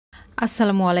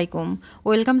আসসালামু আলাইকুম,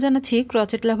 ওয়েলকাম জানাচ্ছি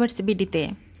ক্রচেট লাভার্স বিডিতে।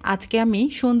 আজকে আমি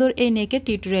সুন্দর এই নেকের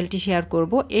টিউটোরিয়ালটি শেয়ার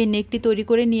করব। এই নেকটি তৈরি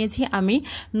করে নিয়েছি আমি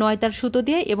 9 তার সুতো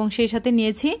দিয়ে এবং সেই সাথে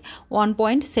নিয়েছি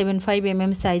 1.75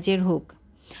 mm সাইজের হুক।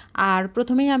 আর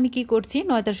প্রথমেই আমি কি করছি,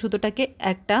 9 তার সুতোটাকে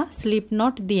একটা স্লিপ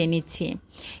নট দিয়ে নিচ্ছি।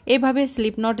 এভাবে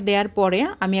স্লিপ নট দেওয়ার পরে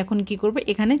আমি এখন কি করব,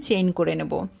 এখানে চেইন করে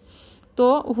নেব। তো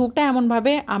হুকটা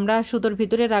এমনভাবে আমরা সুতোর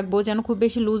ভিতরে রাখবো যেন খুব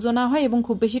বেশি লুজও না হয় এবং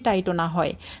খুব বেশি টাইটও না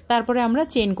হয়। তারপরে আমরা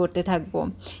চেইন করতে থাকবো।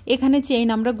 এখানে চেইন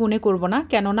আমরা গুনে করব না,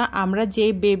 কেননা আমরা যে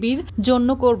বেবির জন্য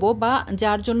করব বা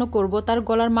যার জন্য করব তার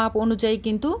গলার মাপ অনুযায়ী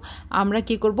কিন্তু আমরা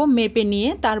কি করব, মেপে নিয়ে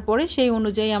তারপরে সেই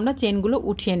অনুযায়ী আমরা চেইনগুলো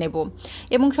উঠিয়ে নেব।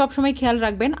 এবং সবসময় খেয়াল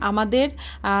রাখবেন আমাদের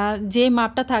যে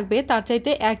মাপটা থাকবে তার চাইতে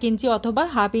 1 ইঞ্চি অথবা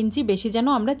হাফ ইঞ্চি বেশি যেন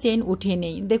আমরা চেইন উঠিয়ে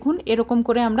নেই। দেখুন এরকম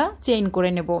করে আমরা চেইন করে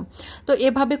নেব। তো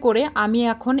এভাবে করে আমি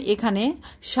এখন এখানে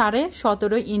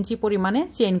 17.5 ইঞ্চি পরিমাণে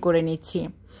চেইন করে নিচ্ছি।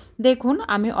 দেখুন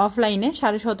আমি অফলাইনে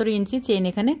 17.5 ইঞ্চি চেইন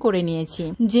এখানে করে নিয়েছি।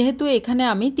 যেহেতু এখানে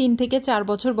আমি 3 থেকে 4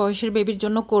 বছর বয়সের বেবির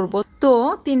জন্য করব, তো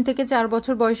 3 থেকে 4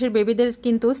 বছর বয়সের বেবিদের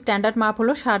কিন্তু স্ট্যান্ডার্ড মাপ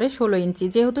হলো 16.5 ইঞ্চি।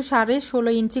 যেহেতু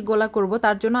 16.5 ইঞ্চি গলা করব,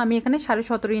 তার জন্য আমি এখানে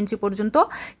 17.5 ইঞ্চি পর্যন্ত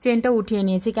চেইনটা উঠিয়ে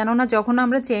নিয়েছি। কেননা যখন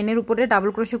আমরা চেইনের উপরে ডাবল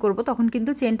ক্রোশে করব তখন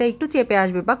কিন্তু চেইনটা একটু চেপে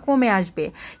আসবে বা কমে আসবে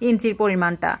ইঞ্চির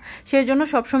পরিমাণটা। সেই জন্য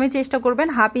সবসময় চেষ্টা করবেন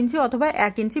হাফ ইঞ্চি অথবা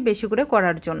 1 ইঞ্চি বেশি করে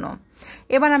করার জন্য।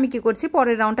 এবার আমি কি করছি,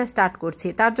 পরের রাউন্ডটা স্টার্ট করছি।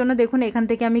 তার জন্য দেখুন এখান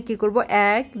থেকে আমি কি করব,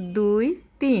 1 2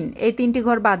 3 এই 3টি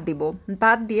ঘর বাদ দিব।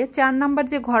 বাদ দিয়ে 4 নাম্বার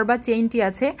যে ঘর বা চেইনটি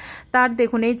আছে তার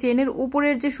দেখুন এই চেইনের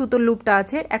উপরের যে সুতোর লুপটা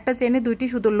আছে, একটা চেইনে 2টি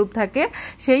সুতোর লুপ থাকে,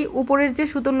 সেই উপরের যে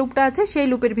সুতোর লুপটা আছে সেই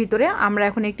লুপের ভিতরে আমরা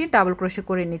এখন একটি ডাবল ক্রোশে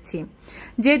করে নিচ্ছি।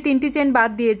 যে 3টি চেইন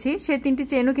বাদ দিয়েছি সেই 3টি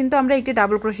চেইনও কিন্তু আমরা একটি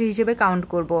ডাবল ক্রোশে হিসেবে কাউন্ট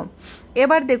করব।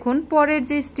 এবার দেখুন পরের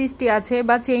যে স্টিচটি আছে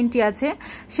বা চেইনটি আছে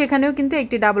সেখানেও কিন্তু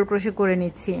একটি ডাবল ক্রোশে করে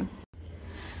নিচ্ছি।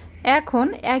 এখন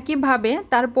একইভাবে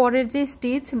তার পরের যে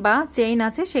স্টিচ বা চেইন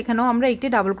আছে সেখানেও আমরা একটি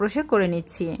ডাবল ক্রোশে করে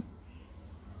নিচ্ছি।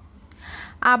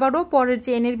 আবারও পরের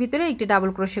চেইনের ভিতরে একটি ডাবল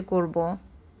ক্রোশে করব।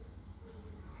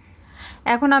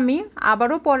 এখন আমি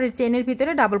আবারও পরের চেইনের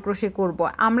ভিতরে ডাবল ক্রোশে করব।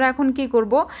 আমরা এখন কি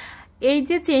করব, এই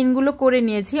যে চেইনগুলো করে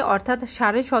নিয়েছি অর্থাৎ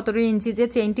 17.5 ইঞ্চি যে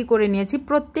চেইনটি করে নিয়েছি,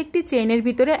 প্রত্যেকটি চেইনের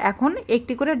ভিতরে এখন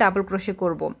একটি করে ডাবল ক্রোশে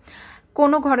করব।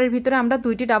 কোনো ঘরের ভিতরে আমরা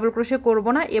 2টি ডাবল ক্রোশে করব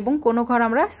না এবং কোনো ঘর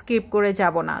আমরা স্কিপ করে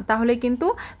যাব না, তাহলে কিন্তু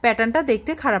প্যাটার্নটা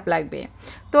দেখতে খারাপ লাগবে।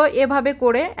 তো এভাবে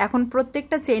করে এখন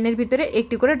প্রত্যেকটা চেইনের ভিতরে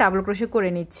একটি করে ডাবল ক্রোশে করে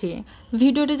নিচ্ছি।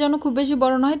 ভিডিওটি যেন খুব বেশি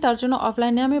বড় নয়, তার জন্য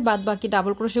অফলাইনে আমি বাদ বাকি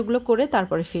ডাবল ক্রোশেগুলো করে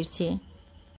তারপরে ফিরছি।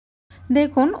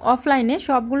 দেখুন অফলাইনে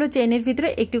সবগুলো চেইনের ভিতরে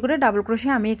একটি করে ডাবল ক্রোশে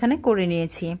আমি এখানে করে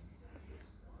নিয়েছি।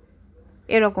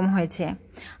 এরকম হয়েছে।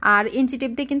 আর ইঞ্চি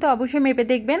টিপ দিয়ে কিন্তু অবশ্যই মেপে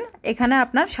দেখবেন, এখানে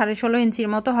আপনার 16.5 ইঞ্চির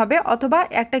মতো হবে, অথবা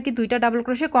একটা কি 2টা ডাবল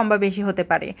ক্রোশে কম বা বেশি হতে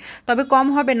পারে। তবে কম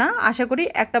হবে না, আশা করি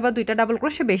একটা বা 2টা ডাবল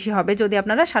ক্রোশে বেশি হবে যদি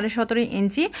আপনারা 17.5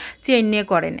 ইঞ্চি চেইন নিয়ে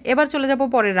করেন। এবার চলে যাব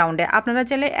পরের রাউন্ডে। আপনারা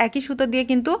চাইলে একই সুতো দিয়ে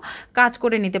কিন্তু কাজ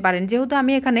করে নিতে পারেন। যেহেতু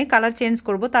আমি এখানে কালার চেঞ্জ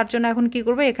করব তার জন্য এখন কি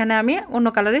করব, এখানে আমি অন্য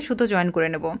কালারের সুতো জয়েন করে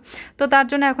নেব। তো তার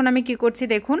জন্য এখন আমি কি করছি,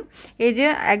 দেখুন এই যে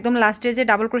একদম লাস্টের যে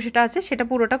ডাবল ক্রোশেটা আছে সেটা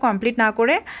পুরোটা কমপ্লিট না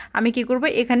করে আমি কি করব,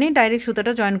 এখানে ডাইরেক্ট সুতোটা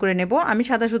জয়েন করে নেব। আমি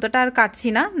সাদা সুতোটা আর কাটছি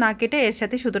না, না কেটে এর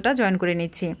সাথে সুতোটা জয়েন করে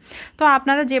নিচ্ছি। তো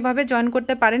আপনারা যেভাবে জয়েন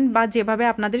করতে পারেন বা যেভাবে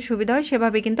আপনাদের সুবিধা হয়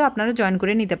সেভাবে কিন্তু আপনারা জয়েন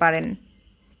করে নিতে পারেন।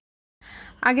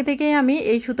 আগে থেকেই আমি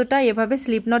এই সুতোটা এভাবে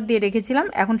স্লিপ নট দিয়ে রেখেছিলাম,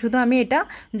 এখন শুধু আমি এটা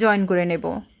জয়েন করে নেব।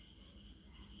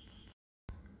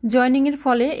 জয়েনিংয়ের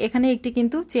ফলে এখানে একটি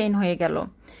কিন্তু চেইন হয়ে গেল।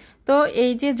 তো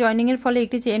এই যে জয়েনিংয়ের ফলে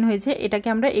একটি চেইন হয়েছে, এটাকে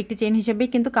আমরা একটি চেইন হিসেবেই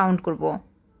কিন্তু কাউন্ট করব।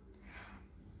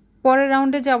 পরের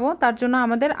রাউন্ডে যাব, তার জন্য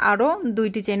আমাদের আরও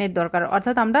 2টি চেইনের দরকার,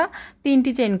 অর্থাৎ আমরা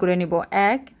 3টি চেইন করে নিব।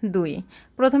 1 2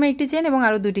 প্রথমে একটি চেইন এবং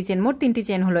আরও 2টি চেইন, মোট 3টি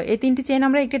চেইন হলো। এই 3টি চেইন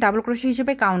আমরা একটি ডাবল ক্রোশে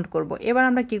হিসেবে কাউন্ট করব। এবার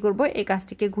আমরা কি করব, এই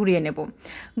কাজটিকে ঘুরিয়ে নেব।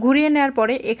 ঘুরিয়ে নেওয়ার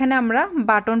পরে এখানে আমরা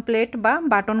বাটন প্লেট বা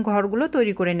বাটন ঘরগুলো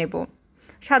তৈরি করে নেব।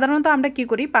 সাধারণত আমরা কি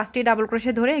করি, 5টি ডাবল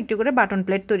ক্রোশে ধরে একটি করে বাটন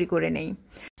প্লেট তৈরি করে নেই।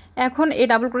 এখন এই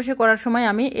ডাবল ক্রোশে করার সময়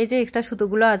আমি এই যে এক্সট্রা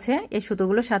সুতোগুলো আছে এই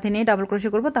সুতোগুলো সাথে নিয়ে ডাবল ক্রোশে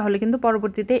করব, তাহলে কিন্তু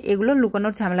পরবর্তীতে এগুলো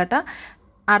লুকানোর ঝামেলাটা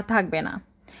আর থাকবে না।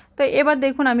 তো এবার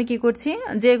দেখুন আমি কি করছি,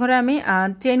 যে ঘরে আমি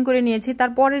চেইন করে নিয়েছি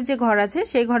তার পরের যে ঘর আছে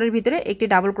সেই ঘরের ভিতরে একটি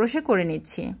ডাবল ক্রোশে করে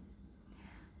নিচ্ছি।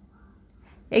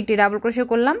 একটি ডাবল ক্রোশে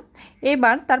করলাম।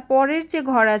 এবার তার পরের যে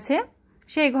ঘর আছে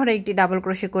সেই ঘরে একটি ডাবল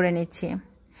ক্রোশে করে নিচ্ছি।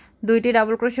 2টি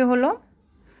ডাবল ক্রোশে হলো।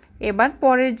 এবার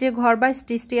পরের যে ঘর বা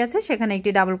স্টিচটি আছে সেখানে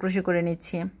একটি ডাবল ক্রোশে করে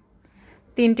নিচ্ছি।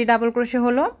 3টি ডাবল ক্রোশে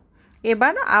হলো।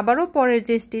 এবার আবারও পরের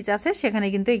যে স্টিচ আছে সেখানে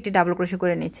কিন্তু একটি ডাবল ক্রোশে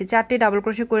করে নিচ্ছি। 4টি ডাবল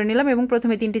ক্রোশে করে নিলাম এবং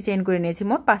প্রথমে 3টি চেইন করে নিয়েছি,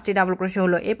 মোট 5টি ডাবল ক্রোশে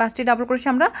হলো। এই 5টি ডাবল ক্রোশে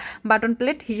আমরা বাটন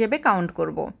প্লেট হিসেবে কাউন্ট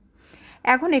করব।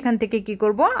 এখন এখান থেকে কি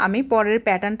করব, আমি পরের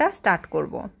প্যাটার্নটা স্টার্ট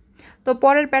করব। তো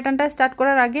পরের প্যাটার্নটা স্টার্ট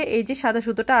করার আগে এই যে সাদা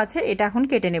সুতোটা আছে এটা এখন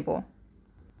কেটে নেব।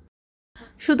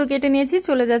 সুতো কেটে নিয়েছি,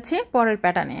 চলে যাচ্ছে পরের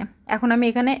প্যাটার্নে। এখন আমি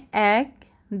এখানে 1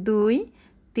 2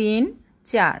 3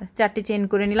 4 চারটি চেইন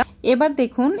করে নিলাম। এবার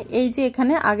দেখুন এই যে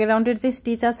এখানে আগের রাউন্ডের যে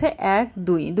স্টিচ আছে 1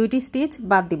 2 দুইটি স্টিচ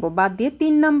বাদ দিব, বাদ দিয়ে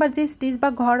 3 নাম্বার যে স্টিচ বা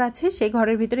ঘর আছে সেই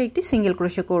ঘরের ভিতরে একটি সিঙ্গেল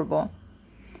ক্রোশে করব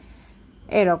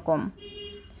এরকম।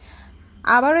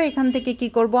 আবারও এখান থেকে কি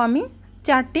করব, আমি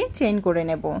চারটি চেইন করে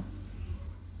নেব।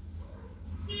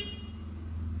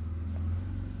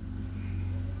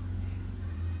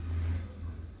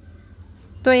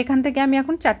 তো এখান থেকে আমি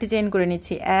এখন চারটি চেইন করে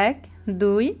নিচ্ছি, 1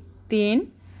 2 3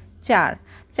 4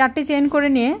 চারটি চেইন করে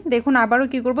নিয়ে দেখুন আবারও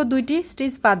কি করব, দুইটি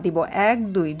স্টিচ বাদ দিব, 1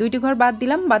 2 দুইটি ঘর বাদ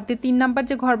দিলাম, বাদ দিয়ে 3 নাম্বার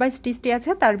যে ঘর বা স্টিচটি আছে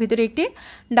তার ভিতরে একটি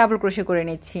ডাবল ক্রোশে করে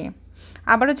নিচ্ছি।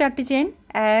 আবারও চারটি চেইন,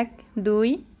 1 2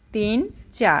 3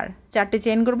 4 চারটি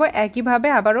চেইন করব একইভাবে।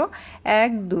 আবারও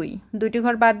 1 2 দুইটি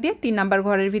ঘর বাদ দিয়ে 3 নাম্বার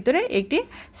ঘরের ভিতরে একটি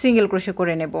সিঙ্গেল ক্রোশে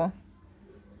করে নেব।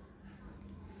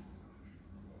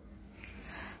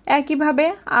 একইভাবে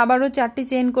আবারও চারটি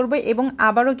চেইন করব এবং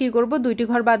আবারও কি করব, দুইটি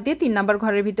ঘর বাদ দিয়ে 3 নাম্বার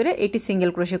ঘরের ভিতরে একটি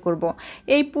সিঙ্গেল ক্রোশে করব।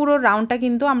 এই পুরো রাউন্ডটা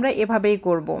কিন্তু আমরা এভাবেই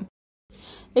করব।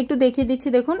 একটু দেখিয়ে দিচ্ছি,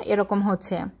 দেখুন এরকম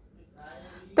হচ্ছে।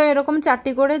 তো এরকম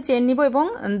চারটি করে চেইন নিব এবং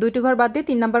দুইটি ঘর বাদ দিয়ে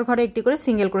 3 নাম্বার ঘরে একটি করে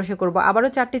সিঙ্গেল ক্রোশে করব। আবারও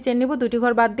চারটি চেইন নিব, দুইটি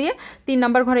ঘর বাদ দিয়ে 3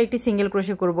 নাম্বার ঘরে একটি সিঙ্গেল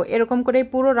ক্রোশে করব। এরকম করে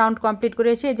পুরো রাউন্ড কমপ্লিট করে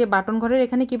এসে যে বাটন ঘরের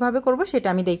এখানে কিভাবে করব সেটা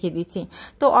আমি দেখিয়ে দিচ্ছি।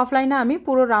 তো অফলাইনে আমি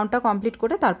পুরো রাউন্ডটা কমপ্লিট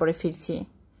করে তারপরে ফিরছি।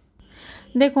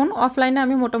 দেখুন অফলাইনে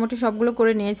আমি মোটামুটি সবগুলো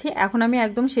করে নিয়েছি। এখন আমি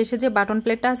একদম শেষে যে বাটন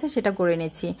প্লেটটা আছে সেটা করে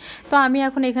নিয়েছি। তো আমি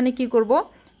এখন এখানে কি করব,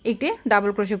 একটি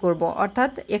ডাবল ক্রোশে করব,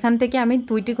 অর্থাৎ এখান থেকে আমি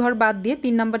দুইটি ঘর বাদ দিয়ে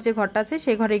 3 নাম্বার যে ঘরটা আছে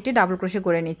সেই ঘরে একটি ডাবল ক্রোশে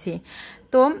করে নিচ্ছি।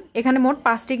 তো এখানে মোট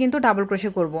 5টি কিন্তু ডাবল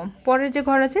ক্রোশে করব। পরের যে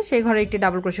ঘর আছে সেই ঘরে একটি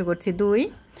ডাবল ক্রোশে করছি 2,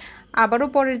 আবারও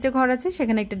পরের যে ঘর আছে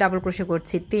সেখানে একটি ডাবল ক্রোশে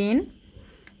করছি 3,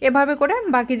 এভাবে করে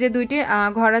বাকি যে দুইটি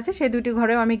ঘর আছে সেই দুইটি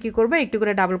ঘরেও আমি কি করব, একটি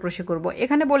করে ডাবল ক্রোশে করব।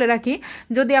 এখানে বলে রাখি,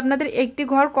 যদি আপনাদের একটি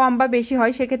ঘর কম বা বেশি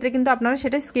হয় সেক্ষেত্রে কিন্তু আপনারা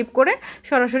সেটা স্কিপ করে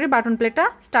সরাসরি বাটন প্লেটটা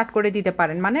স্টার্ট করে দিতে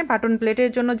পারেন। মানে বাটন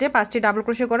প্লেটের জন্য যে 5টি ডাবল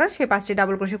ক্রোশে করার সেই 5টি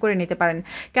ডাবল ক্রোশে করে নিতে পারেন।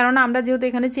 কেননা আমরা যেহেতু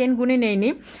এখানে চেইন গুনে নেইনি,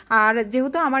 আর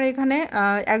যেহেতু আমার এখানে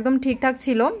একদম ঠিকঠাক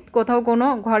ছিল, কোথাও কোনো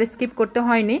ঘর স্কিপ করতে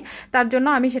হয়নি, তার জন্য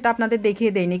আমি সেটা আপনাদের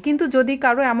দেখিয়ে দেইনি। কিন্তু যদি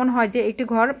কারো এমন হয় যে একটি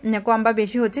ঘর কম বা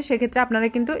বেশি হচ্ছে সেক্ষেত্রে আপনারা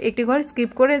কিন্তু একটি ঘর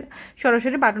স্কিপ করে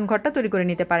সরাসরি বাটন ঘরটা তৈরি করে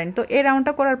নিতে পারেন। তো এই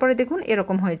রাউন্ডটা করার পরে দেখুন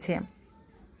এরকম হয়েছে।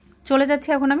 চলে যাচ্ছি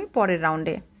এখন আমি পরের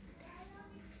রাউন্ডে।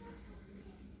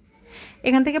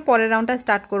 এখান থেকে পরের রাউন্ডটা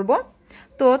স্টার্ট করব।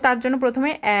 তো তার জন্য প্রথমে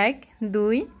 1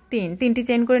 2 3 তিনটি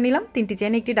চেইন করে নিলাম, তিনটি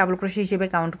চেইন একটি ডাবল ক্রোশে হিসেবে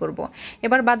কাউন্ট করব।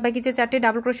 এবার বাদ বাকি যে 4টি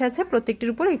ডাবল ক্রোশে আছে প্রত্যেকটির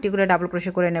উপর একটি করে ডাবল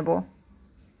ক্রোশে করে নেব।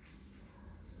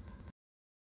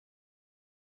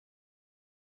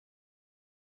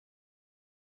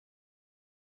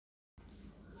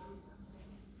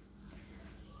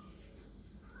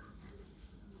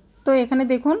 তো এখানে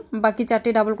দেখুন বাকি 4টি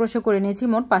ডাবল ক্রোশে করে নিয়েছি,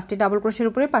 মোট 5টি ডাবল ক্রোশের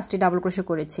উপরে 5টি ডাবল ক্রোশে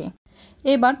করেছি।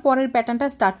 এবার পরের প্যাটার্নটা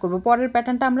স্টার্ট করব। পরের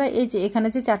প্যাটার্নটা আমরা এই যে এখানে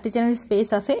যে 4টি চেনের স্পেস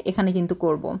আছে এখানে কিন্তু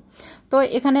করব। তো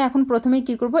এখানে এখন প্রথমে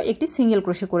কি করব, একটি সিঙ্গেল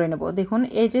ক্রোশে করে নেব। দেখুন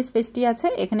এই যে স্পেসটি আছে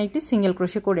এখানে একটি সিঙ্গেল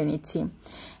ক্রোশে করে নিচ্ছি।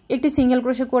 একটি সিঙ্গেল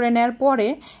ক্রোশে করে নেওয়ার পরে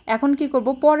এখন কি করব,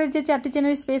 পরের যে 4টি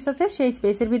চেনের স্পেস আছে সেই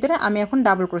স্পেসের ভিতরে আমি এখন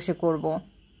ডাবল ক্রোশে করব।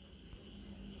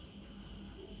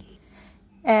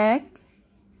 1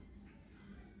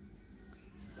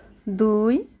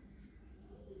 2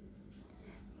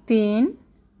 3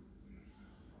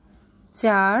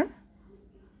 4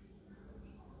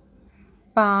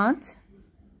 5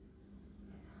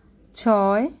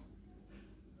 6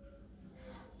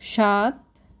 7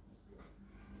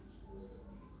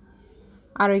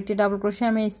 আরও একটি ডাবল ক্রোশে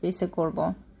আমি এই স্পেসে করব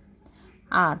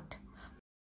 8।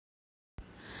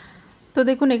 তো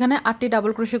দেখুন এখানে 8টি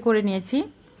ডাবল ক্রোশে করে নিয়েছি।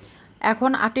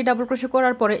 এখন 8টি ডাবল ক্রোশে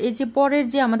করার পরে এই যে পরের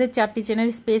যে আমাদের 4টি চেনের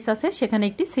স্পেস আছে সেখানে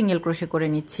একটি সিঙ্গেল ক্রোশে করে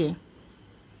নিচ্ছি।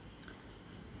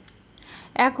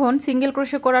 এখন সিঙ্গেল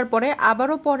ক্রোশে করার পরে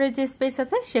আবারও পরের যে স্পেস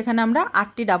আছে সেখানে আমরা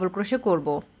 8টি ডাবল ক্রোশে করব।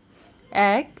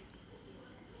 1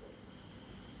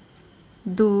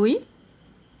 2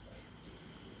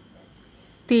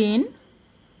 3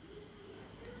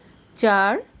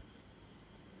 4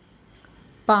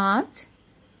 5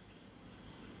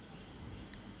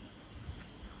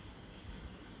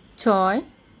 6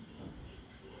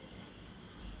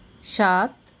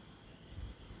 7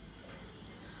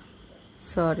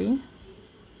 সরি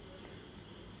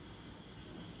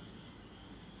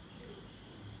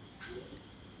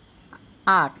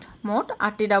 8, মোট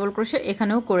 8টি ডাবল ক্রোশে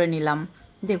এখানেও করে নিলাম।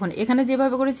 দেখুন এখানে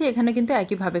যেভাবে করেছি এখানে কিন্তু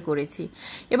একইভাবে করেছি।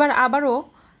 এবার আবারও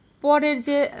পরের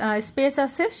যে স্পেস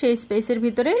আছে সেই স্পেসের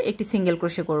ভিতরে একটি সিঙ্গেল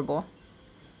ক্রোশে করব।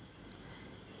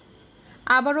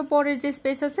 আবারও পরের যে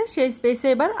স্পেস আছে সেই স্পেসে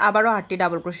এবার আবারও 8টি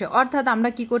ডাবল ক্রোশে, অর্থাৎ আমরা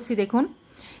কি করছি দেখুন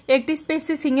একটি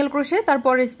স্পেসে সিঙ্গেল ক্রোশে,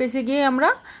 তারপরের স্পেসে গিয়ে আমরা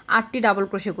 8টি ডাবল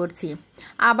ক্রোশে করছি।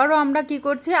 আবারও আমরা কি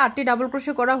করছি, 8টি ডাবল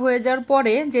ক্রোশে করা হয়ে যাওয়ার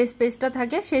পরে যে স্পেসটা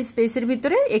থাকে সেই স্পেসের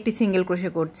ভিতরে একটি সিঙ্গেল ক্রোশে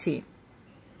করছি।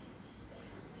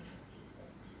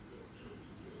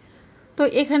 তো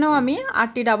এখানেও আমি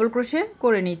 8টি ডাবল ক্রোশে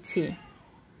করে নিচ্ছি।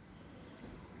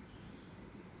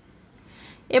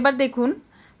 এবার দেখুন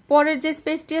পরের যে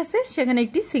স্পেসটি আছে সেখানে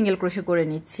একটি সিঙ্গেল ক্রোশে করে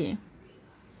নিচ্ছি।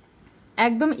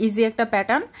 একদম ইজি একটা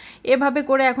প্যাটার্ন। এভাবে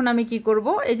করে এখন আমি কি করব,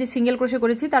 এই যে সিঙ্গেল ক্রোশে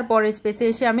করেছি তার পরের স্পেসে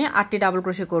এসে আমি 8টি ডাবল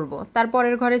ক্রোশে করব।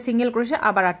 তারপরের ঘরে সিঙ্গেল ক্রোশে,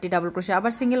 আবার 8টি ডাবল ক্রোশে,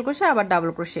 আবার সিঙ্গেল ক্রোশে, আবার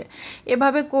ডাবল ক্রোশে।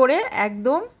 এভাবে করে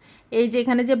একদম এই যে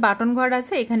এখানে যে বাটন ঘর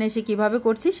আছে এখানে এসে কিভাবে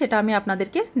করছি সেটা আমি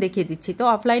আপনাদেরকে দেখিয়ে দিচ্ছি। তো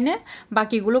অফলাইনে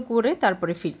বাকিগুলো করে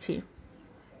তারপরে ফিরছি।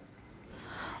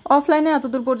 অফলাইনে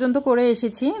এতদূর পর্যন্ত করে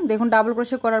এসেছি। দেখুন ডাবল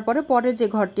ক্রোশে করার পরে পরের যে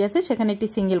ঘরটি আছে সেখানে একটি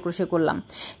সিঙ্গেল ক্রোশে করলাম।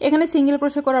 এখানে সিঙ্গেল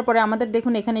ক্রোশে করার পরে আমাদের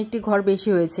দেখুন এখানে একটি ঘর বেশি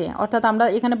হয়েছে, অর্থাৎ আমরা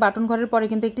এখানে বাটন ঘরের পরে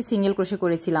কিন্তু একটি সিঙ্গেল ক্রোশে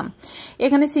করেছিলাম।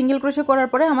 এখানে সিঙ্গেল ক্রোশে করার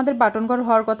পরে আমাদের বাটন ঘর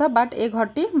হওয়ার কথা, বাট এই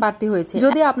ঘরটি বাড়তি হয়েছে।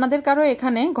 যদি আপনাদের কারো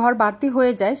এখানে ঘর বাড়তি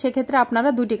হয়ে যায় সেক্ষেত্রে আপনারা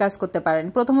দুটি কাজ করতে পারেন।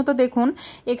 প্রথমত দেখুন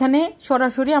এখানে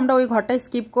সরাসরি আমরা ওই ঘরটা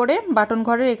স্কিপ করে বাটন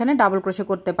ঘরের এখানে ডাবল ক্রোশে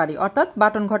করতে পারি, অর্থাৎ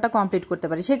বাটন ঘরটা কমপ্লিট করতে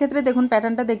পারি। সেক্ষেত্রে দেখুন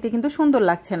প্যাটার্নটা দেখতে কিন্তু সুন্দর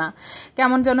লাগছে না,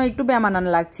 কেমন যেন একটু বেমানান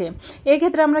লাগছে। এই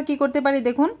ক্ষেত্রে আমরা কি করতে পারি,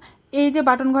 দেখুন এই যে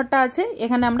বাটন ঘরটা আছে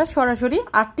এখানে আমরা সরাসরি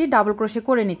 8টি ডাবল ক্রোশে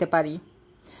করে নিতে পারি।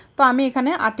 তো আমি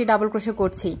এখানে 8টি ডাবল ক্রোশে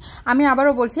করছি। আমি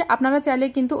আবারও বলছি আপনারা চাইলে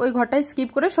কিন্তু ওই ঘরটা স্কিপ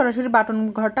করে সরাসরি বাটন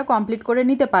ঘরটা কমপ্লিট করে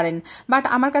নিতে পারেন, বাট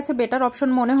আমার কাছে বেটার অপশন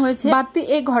মনে হয়েছে বাড়তি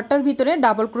এই ঘরটার ভিতরে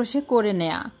ডাবল ক্রোশে করে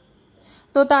নেয়া।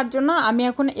 তো তার জন্য আমি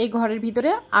এখন এই ঘরের ভিতরে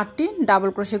 8টি ডাবল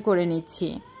ক্রোশে করে নিচ্ছি।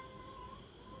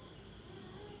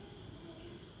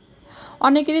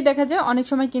 অনেকেরই দেখা যায় অনেক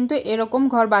সময় কিন্তু এরকম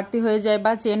ঘর বাড়তি হয়ে যায়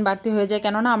বা চেন বাড়তি হয়ে যায়,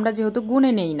 কেননা আমরা যেহেতু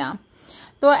গুনে নেই না।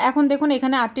 তো এখন দেখুন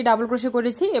এখানে 8টি ডাবল ক্রোশে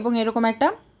করেছি এবং এরকম একটা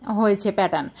হয়েছে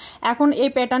প্যাটার্ন। এখন এই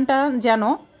প্যাটার্নটা যেন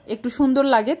একটু সুন্দর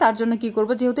লাগে তার জন্য কি করব,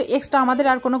 যেহেতু এক্সট্রা আমাদের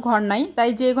আর কোনো ঘর নাই,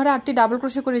 তাই যে ঘরে 8টি ডাবল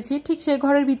ক্রোশে করেছি ঠিক সেই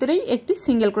ঘরের ভিতরেই একটি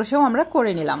সিঙ্গেল ক্রোশেও আমরা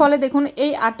করে নিলাম। ফলে দেখুন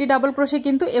এই 8টি ডাবল ক্রোশে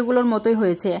কিন্তু এগুলোর মতোই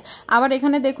হয়েছে। আবার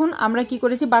এখানে দেখুন আমরা কি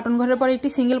করেছি, বাটন ঘরের পরে একটি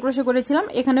সিঙ্গেল ক্রোশে করেছিলাম,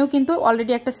 এখানেও কিন্তু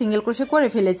অলরেডি একটা সিঙ্গেল ক্রোশে করে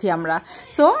ফেলেছি আমরা।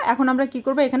 সো এখন আমরা কি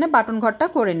করব, এখানে বাটন ঘরটা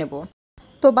করে নেব।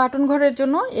 তো বাটন ঘরের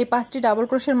জন্য এই 5টি ডাবল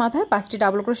ক্রোশের মাথায় 5টি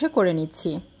ডাবল ক্রোশে করে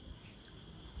নিচ্ছি।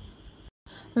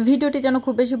 ভিডিওটি যেন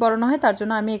খুব বেশি বড় না হয় তার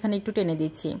জন্য আমি এখানে একটু টেনে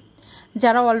দিচ্ছি।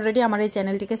 যারা অলরেডি আমার এই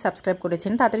চ্যানেলটিকে সাবস্ক্রাইব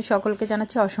করেছেন তাদের সকলকে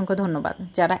জানাচ্ছি অসংখ্য ধন্যবাদ।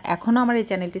 যারা এখনও আমার এই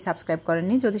চ্যানেলটি সাবস্ক্রাইব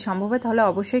করেননি, যদি সম্ভব হয় তাহলে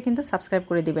অবশ্যই কিন্তু সাবস্ক্রাইব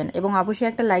করে দিবেন এবং অবশ্যই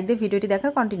একটা লাইক দিয়ে ভিডিওটি দেখা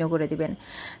কন্টিনিউ করে দিবেন।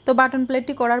 তো বাটন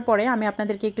প্লেটটি করার পরে আমি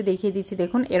আপনাদেরকে একটু দেখিয়ে দিচ্ছি।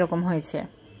 দেখুন এরকম হয়েছে।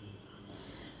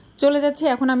 চলে যাচ্ছি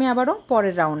এখন আমি আবারও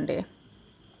পরের রাউন্ডে।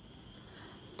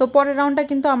 তো পরের রাউন্ডটা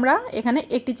কিন্তু আমরা এখানে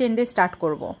একটি চেন দিয়ে স্টার্ট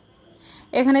করব।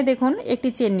 এখানে দেখুন একটি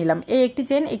চেন নিলাম, এই একটি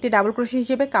চেন একটি ডাবল ক্রোশে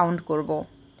হিসেবে কাউন্ট করব।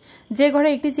 যে ঘরে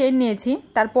একটি চেইন নিয়েছি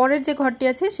তারপরের যে ঘরটি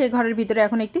আছে সেই ঘরের ভিতরে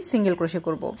এখন একটি সিঙ্গেল ক্রোশে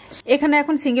করব। এখানে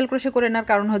এখন সিঙ্গেল ক্রোশে করে নেওয়ার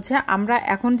কারণ হচ্ছে আমরা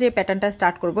এখন যে প্যাটার্নটা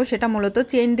স্টার্ট করব সেটা মূলত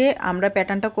চেইন দিয়ে আমরা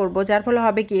প্যাটার্নটা করব, যার ফলে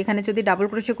হবে কি এখানে যদি ডাবল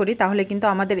ক্রোশে করি তাহলে কিন্তু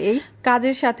আমাদের এই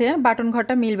কাজের সাথে বাটন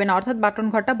ঘরটা মিলবে না, অর্থাৎ বাটন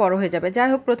ঘরটা বড় হয়ে যাবে। যাই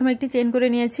হোক প্রথমে একটি চেইন করে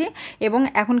নিয়েছি এবং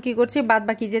এখন কি করছি, বাদ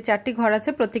বাকি যে 4টি ঘর আছে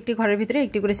প্রত্যেকটি ঘরের ভিতরে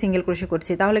একটি করে সিঙ্গেল ক্রোশে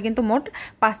করছি, তাহলে কিন্তু মোট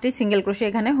 5টি সিঙ্গেল ক্রোশে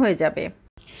এখানে হয়ে যাবে।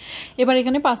 এবার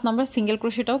এখানে 5 নম্বর সিঙ্গেল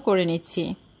ক্রোশেটাও করে নিচ্ছি।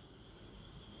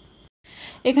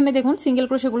 এখানে দেখুন সিঙ্গেল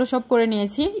ক্রোশেগুলো সব করে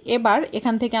নিয়েছি। এবার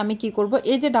এখান থেকে আমি কি করব,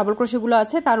 এই যে ডাবল ক্রোশেগুলো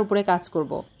আছে তার উপরে কাজ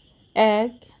করব।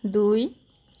 1 2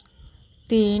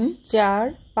 3 4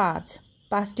 5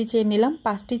 5টি চেন নিলাম।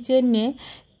 5টি চেন নিয়ে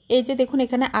এই যে দেখুন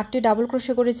এখানে 8টি ডাবল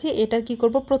ক্রোশে করেছি। এটার কি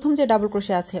করব, প্রথম যে ডাবল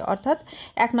ক্রোশে আছে অর্থাৎ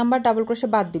 1 নাম্বার ডাবল ক্রোশে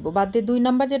বাদ দিব, বাদ দিয়ে 2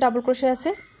 নাম্বার যে ডাবল ক্রোশে আছে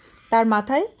তার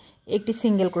মাথায় একটি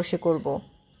সিঙ্গেল ক্রোশে করব।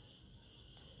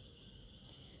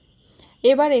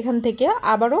 এবার এখান থেকে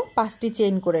আবারও 5টি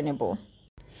চেইন করে নেব।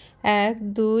 1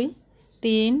 2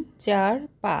 3 4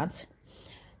 5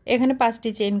 এখানে 5টি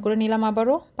চেইন করে নিলাম।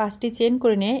 আবারও 5টি চেইন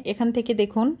করে নিয়ে এখান থেকে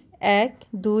দেখুন 1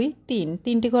 2 3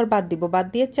 3টি ঘর বাদ দিব, বাদ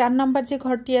দিয়ে 4 নাম্বার যে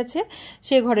ঘরটি আছে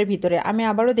সেই ঘরের ভিতরে আমি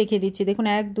আবারও দেখিয়ে দিচ্ছি। দেখুন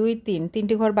 1 2 3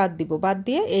 3টি ঘর বাদ দিব, বাদ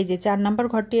দিয়ে এই যে 4 নাম্বার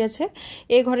ঘরটি আছে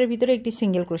এই ঘরের ভিতরে একটি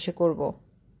সিঙ্গেল ক্রোশে করব।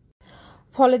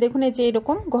 ফলে দেখুন এই যে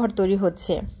এরকম ঘর তৈরি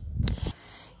হচ্ছে।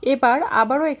 এবার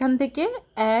আবারও এখান থেকে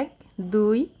 1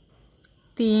 2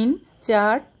 3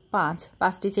 4 5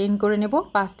 5টি চেইন করে নেব।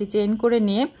 5টি চেইন করে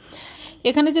নিয়ে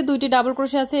এখানে যে 2টি ডাবল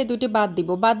ক্রোশে আছে এই 2টি বাদ দিব,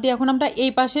 বাদ দিয়ে এখন আমরা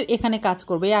এই পাশের এখানে কাজ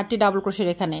করব, এই 8টি ডাবল ক্রোশের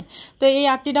এখানে। তো এই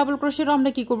 8টি ডাবল ক্রোশেরও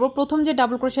আমরা কি করব, প্রথম যে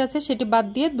ডাবল ক্রোশে আছে সেটি বাদ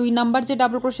দিয়ে 2 নাম্বার যে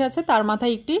ডাবল ক্রোশে আছে তার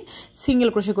মাথায় একটি সিঙ্গেল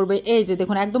ক্রোশে করব। এই যে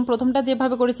দেখুন একদম প্রথমটা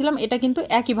যেভাবে করেছিলাম এটা কিন্তু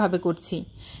একইভাবে করছি।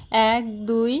 1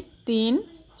 2 3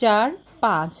 4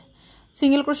 5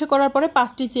 সিঙ্গেল ক্রোশে করার পরে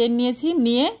 5টি চেইন নিয়েছি,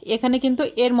 নিয়ে এখানে কিন্তু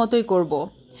এর মতোই করব।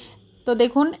 তো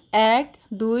দেখুন 1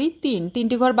 2 3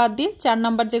 তিনটি ঘর বাদ দিয়ে 4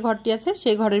 নাম্বার যে ঘরটি আছে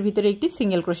সেই ঘরের ভিতরে একটি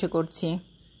সিঙ্গেল ক্রোশে করছি।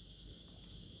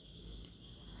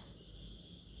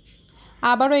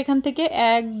 আবারও এখান থেকে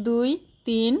 1 2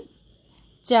 3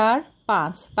 4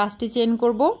 5 পাঁচটি চেইন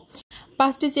করব।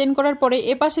 পাঁচটি চেইন করার পরে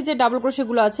এপাশে যে ডাবল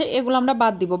ক্রোশেগুলো আছে এগুলো আমরা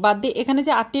বাদ দিব। বাদ দিয়ে এখানে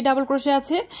যে 8টি ডাবল ক্রোশে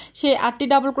আছে সেই 8টি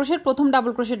ডাবল ক্রোশের প্রথম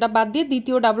ডাবল ক্রোশেটা বাদ দিয়ে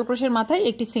দ্বিতীয় ডাবল ক্রোশের মাথায়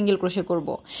একটি সিঙ্গেল ক্রোশে করব।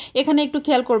 এখানে একটু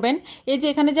খেয়াল করবেন, এই যে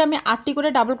এখানে যে আমি 8টি করে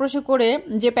ডাবল ক্রোশে করে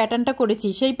যে প্যাটার্নটা করেছি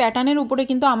সেই প্যাটার্নের উপরে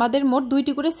কিন্তু আমাদের মোট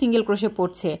 2টি করে সিঙ্গেল ক্রোশে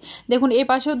পড়ছে। দেখুন এই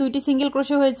পাশেও 2টি সিঙ্গেল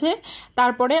ক্রোশে হয়েছে,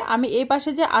 তারপরে আমি এই পাশে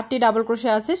যে 8টি ডাবল ক্রোশে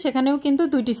আছে সেখানেও কিন্তু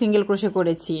 2টি সিঙ্গেল ক্রোশে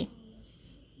করেছি।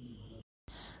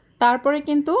 তারপরে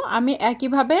কিন্তু আমি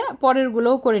একইভাবে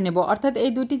পরেরগুলোও করে নেব, অর্থাৎ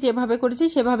এই দুটি যেভাবে করেছি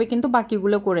সেভাবে কিন্তু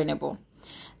বাকিগুলো করে নেব।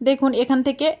 দেখুন এখান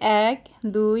থেকে 1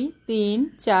 2 3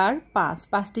 4 5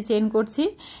 পাঁচটি চেইন করছি,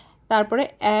 তারপরে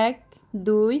 1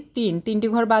 2 3 তিনটি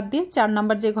ঘর বাদ দিয়ে 4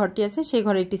 নাম্বার যে ঘরটি আছে সেই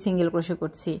ঘরে একটি সিঙ্গেল ক্রোশে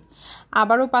করছি।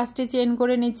 আবারও পাঁচটি চেইন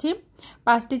করে নিচ্ছি।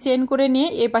 পাঁচটি চেইন করে নিয়ে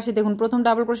এই পাশে দেখুন প্রথম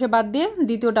ডাবল ক্রোশে বাদ দিয়ে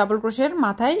দ্বিতীয় ডাবল ক্রোশের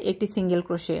মাথায় একটি সিঙ্গেল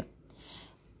ক্রোশে,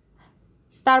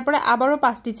 তারপরে আবারও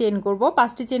পাঁচটি চেইন করব।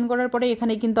 পাঁচটি চেইন করার পরে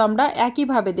এখানে কিন্তু আমরা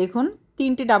একইভাবে দেখুন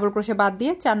তিনটি ডাবল ক্রোশে বাদ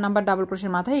দিয়ে 4 নাম্বার ডাবল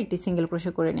ক্রোশের মাথায় একটি সিঙ্গেল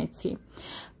ক্রোশে করে নিচ্ছি।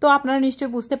 তো আপনারা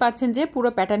নিশ্চয়ই বুঝতে পারছেন যে পুরো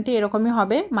প্যাটার্নটি এরকমই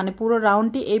হবে, মানে পুরো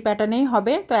রাউন্ডটি এই প্যাটার্নেই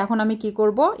হবে। তো এখন আমি কি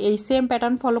করব, এই সেম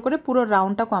প্যাটার্ন ফলো করে পুরো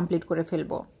রাউন্ডটা কমপ্লিট করে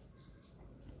ফেলব।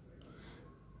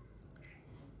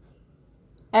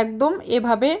 একদম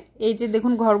এভাবে এই যে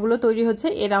দেখুন ঘরগুলো তৈরি হচ্ছে,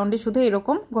 এই রাউন্ডে শুধু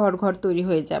এরকম ঘর ঘর তৈরি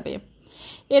হয়ে যাবে।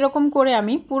 এরকম করে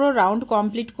আমি পুরো রাউন্ড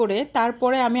কমপ্লিট করে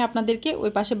তারপরে আমি আপনাদেরকে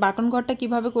ওই পাশে বাটন ঘরটা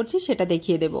কিভাবে করছি সেটা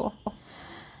দেখিয়ে দেব।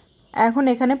 এখন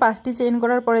এখানে পাঁচটি চেইন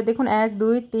করার পরে দেখুন 1 2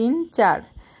 3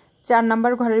 4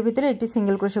 নাম্বার ঘরের ভিতরে একটি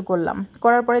সিঙ্গেল ক্রোশে করলাম।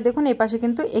 করার পরে দেখুন এই পাশে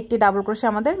কিন্তু একটি ডাবল ক্রোশে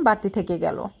আমাদের বাড়তি থেকে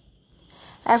গেল।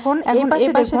 এখন এই পাশে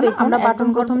দেখুন আমরা বাটন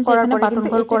প্রথম করার পরে বাটন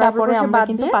ঘর করার পরে আমরা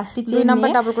কিন্তু পাঁচটি চেইন নাম্বার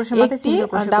ডাবল ক্রোশের মধ্যে সিঙ্গেল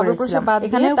ক্রোশে ডাবল ক্রোশে বাদ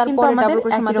দিয়ে কিন্তু আমাদের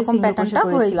একই রকম প্যাটার্নটা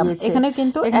হয়ে গিয়েছে। এখানে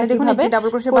কিন্তু দেখুন একটি ডাবল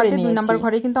ক্রোশে বাদ দিয়ে 2 নাম্বার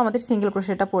ঘরে কিন্তু আমাদের সিঙ্গেল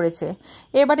ক্রোশেটা পড়েছে।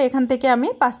 এবারে এখান থেকে আমি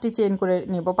পাঁচটি চেইন করে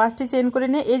নেব। পাঁচটি চেইন করে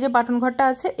নিয়ে এই যে বাটন ঘরটা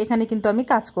আছে এখানে কিন্তু আমি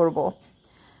কাজ করব।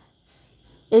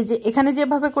 এই যে এখানে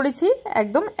যেভাবে করেছি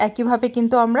একদম একইভাবে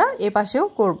কিন্তু আমরা এপাশেও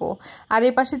করব। আর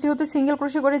এপাশে যেহেতু সিঙ্গেল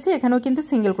ক্রোশে করেছি এখানেও কিন্তু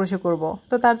সিঙ্গেল ক্রোশে করব।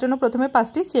 তো তার জন্য প্রথমে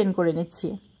পাঁচটি চেইন করে নিচ্ছি।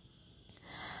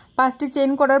 পাঁচটি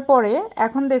চেইন করার পরে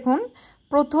এখন দেখুন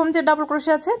প্রথম যে ডাবল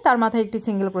ক্রোশে আছে তার মাথায় একটি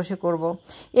সিঙ্গেল ক্রোশে করব।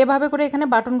 এভাবে করে এখানে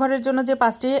বাটন ঘরের জন্য যে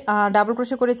পাঁচটি ডাবল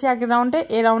ক্রোশে করেছি আগের রাউন্ডে,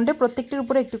 এই রাউন্ডে প্রত্যেকটির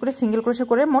উপরে একটি করে সিঙ্গেল ক্রোশে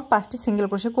করে মোট পাঁচটি সিঙ্গেল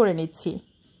ক্রোশে করে নিচ্ছি।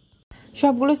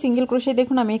 সবগুলো সিঙ্গেল ক্রোশে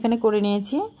দেখুন আমি এখানে করে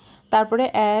নিয়েছি। তারপরে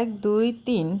 1 2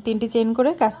 3 তিনটি চেইন করে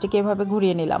কাজটিকে এভাবে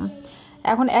ঘুরিয়ে নিলাম।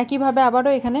 এখন একইভাবে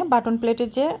আবারও এখানে বাটন প্লেটের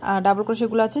যে ডাবল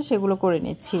ক্রোশেগুলো আছে সেগুলো করে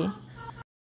নিচ্ছি।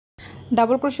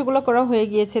 ডাবল ক্রোশেগুলো করা হয়ে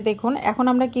গিয়েছে দেখুন। এখন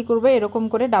আমরা কি করব, এরকম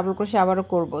করে ডাবল ক্রোশে আবারও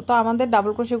করব। তো আমাদের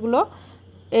ডাবল ক্রোশেগুলো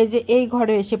এই যে এই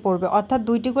ঘরে এসে পড়বে, অর্থাৎ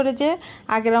দুইটি করে যে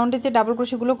আগের রাউন্ডে যে ডাবল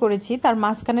ক্রোশেগুলো করেছি তার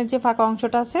মাঝখানের যে ফাঁকা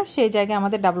অংশটা আছে সেই জায়গায়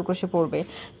আমাদের ডাবল ক্রোশে পড়বে।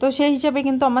 তো সেই হিসাবে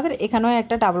কিন্তু আমাদের এখানেও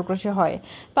একটা ডাবল ক্রোশে হয়।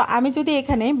 তো আমি যদি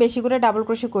এখানে বেশি করে ডাবল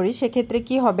ক্রোশে করি সেক্ষেত্রে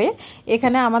কি হবে,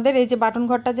 এখানে আমাদের এই যে বাটন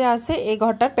ঘরটা যে আছে এই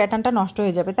ঘরটার প্যাটার্নটা নষ্ট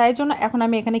হয়ে যাবে। তাই জন্য এখন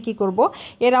আমি এখানে কি করব,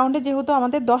 এই রাউন্ডে যেহেতু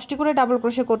আমাদের 10টি করে ডাবল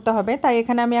ক্রোশে করতে হবে তাই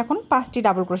এখানে আমি এখন 5টি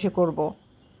ডাবল ক্রোশে করব।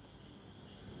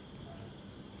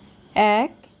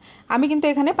 আমি কিন্তু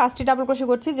এখানে 5টি ডাবল ক্রোশে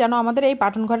করছি যেন আমাদের এই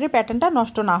বাটন ঘরের প্যাটার্নটা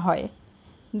নষ্ট না হয়।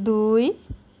 2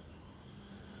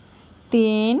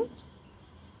 3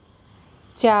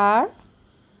 4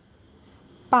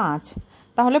 5।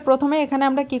 তাহলে প্রথমে এখানে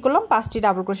আমরা কি করলাম, 5টি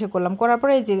ডাবল ক্রোশে করলাম। করার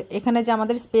পরে এই যে এখানে যে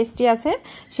আমাদের স্পেসটি আছে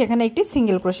সেখানে একটি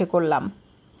সিঙ্গেল ক্রোশে করলাম।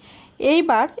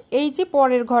 এইবার এই যে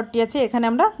পরের ঘরটি আছে এখানে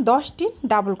আমরা 10টি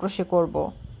ডাবল ক্রোশে করব।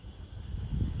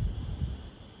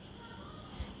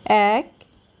 1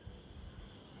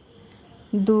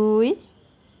 2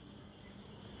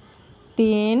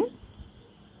 3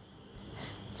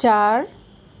 4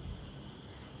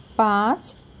 5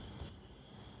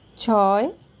 6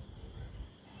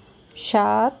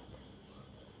 7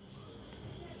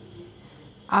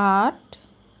 8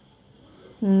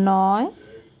 9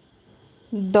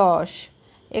 10।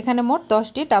 এখানে মোট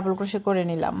 10টি ডাবল ক্রোশে করে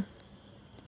নিলাম।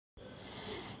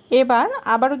 এবার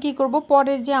আবারও কি করব,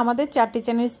 পরের যে আমাদের 4টি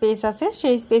চেনের স্পেস আছে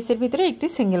সেই স্পেসের ভিতরে একটি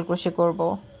সিঙ্গেল ক্রোশে করব।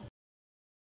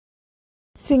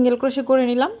 সিঙ্গেল ক্রোশে করে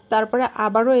নিলাম। তারপরে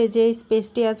আবারও এই যে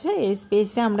স্পেসটি আছে এই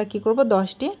স্পেসে আমরা কি করব,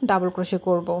 10টি ডাবল ক্রোশে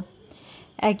করব।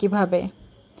 একইভাবে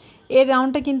এর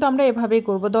রাউন্ডটা কিন্তু আমরা এভাবেই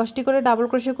করব, 10টি করে ডাবল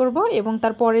ক্রোশে করব এবং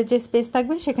তারপরের যে স্পেস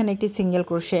থাকবে সেখানে একটি সিঙ্গেল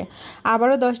ক্রোশে,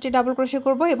 আবারও 10টি ডাবল ক্রোশে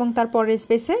করব এবং তারপরের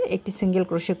স্পেসে একটি সিঙ্গেল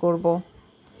ক্রোশে করব।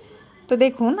 তো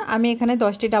দেখুন আমি এখানে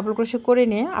 10টি ডাবল ক্রোশে করে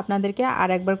নিয়ে আপনাদেরকে আর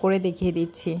একবার করে দেখিয়ে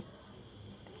দিচ্ছি।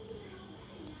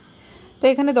 তো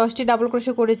এখানে 10টি ডাবল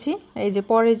ক্রোশে করেছি। এই যে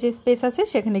পরে যে স্পেস আছে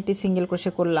সেখানে একটি সিঙ্গেল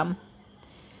ক্রোশে করলাম,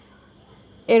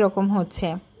 এরকম হচ্ছে।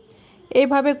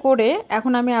 এইভাবে করে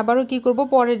এখন আমি আবারও কি করব,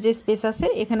 পরের যে স্পেস আছে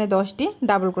এখানে 10টি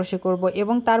ডাবল ক্রোশে করব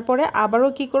এবং তারপরে আবারও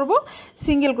কি করব,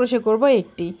 সিঙ্গেল ক্রোশে করব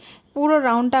একটি। পুরো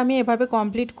রাউন্ডটা আমি এভাবে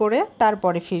কমপ্লিট করে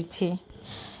তারপরে ফিরছি।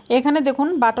 এখানে দেখুন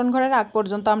বাটন ঘরের আগ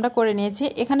পর্যন্ত আমরা করে নিয়েছি।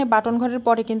 এখানে বাটন ঘরের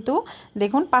পরে কিন্তু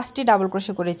দেখুন 5টি ডাবল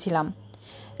ক্রোশে করেছিলাম,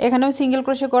 এখানেও সিঙ্গেল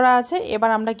ক্রোশে করা আছে।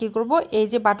 এবার আমরা কি করব, এই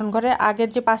যে বাটন ঘরের আগের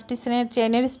যে 5টি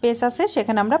চেনের স্পেস আছে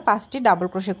সেখানে আমরা 5টি ডাবল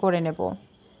ক্রোশে করে নেব।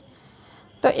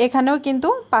 তো এখানেও কিন্তু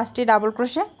 5টি ডাবল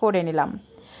ক্রোশে করে নিলাম।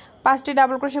 5টি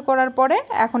ডাবল ক্রোশে করার পরে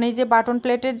এখন এই যে বাটন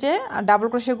প্লেটের যে ডাবল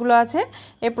ক্রোশেগুলো আছে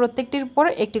এই প্রত্যেকটির উপর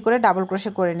একটি করে ডাবল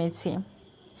ক্রোশে করে নিচ্ছি।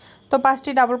 তো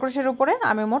 5টি ডাবল ক্রোশের উপরে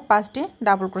আমি মোট 5টি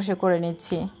ডাবল ক্রোশে করে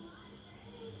নিচ্ছি।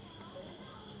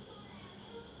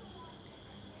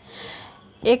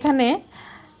 এখানে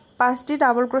 5টি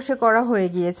ডাবল ক্রোশে করা হয়ে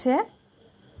গিয়েছে।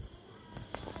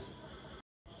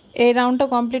 এই রাউন্ডটা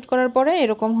কমপ্লিট করার পরে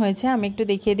এরকম হয়েছে, আমি একটু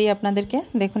দেখিয়ে দিই আপনাদেরকে।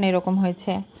 দেখুন এরকম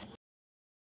হয়েছে।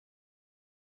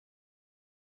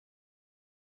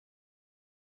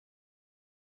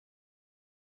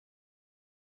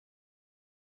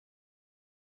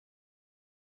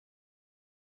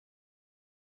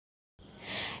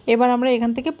 এবার আমরা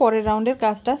এখান থেকে পরের রাউন্ডের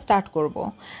কাজটা স্টার্ট করব।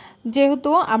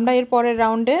 যেহেতু আমরা এর পরের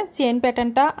রাউন্ডে চেন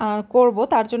প্যাটার্নটা করব,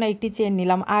 তার জন্য একটি চেন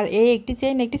নিলাম, আর এই একটি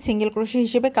চেন একটি সিঙ্গেল ক্রোশে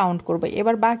হিসেবে কাউন্ট করব।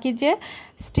 এবার বাকি যে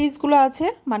স্টিচগুলো আছে,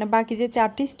 মানে বাকি যে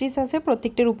 4টি স্টিচ আছে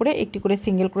প্রত্যেকটির উপরে একটি করে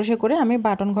সিঙ্গেল ক্রোশে করে আমি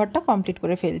বাটন ঘরটা কমপ্লিট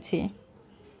করে ফেলছি।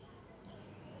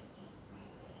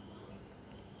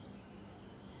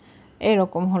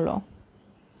 এরকম হলো।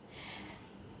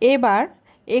 এবার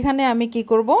এখানে আমি কি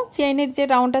করব, চেইনের যে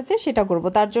রাউন্ড আছে সেটা করব,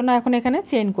 তার জন্য এখন এখানে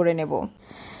চেইন করে নেব।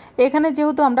 এখানে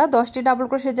যেহেতু আমরা 10টি ডাবল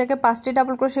ক্রোশের জায়গায় 5টি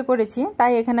ডাবল ক্রোশে করেছি,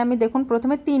 তাই এখানে আমি দেখুন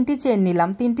প্রথমে 3টি চেন নিলাম।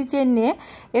 3টি চেন নিয়ে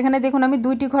এখানে দেখুন আমি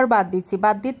 2টি ঘর বাদ দিচ্ছি,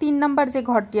 বাদ দিয়ে 3 নাম্বার যে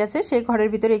ঘরটি আছে সেই ঘরের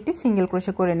ভিতরে একটি সিঙ্গেল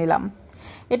ক্রোশে করে নিলাম।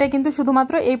 এটা কিন্তু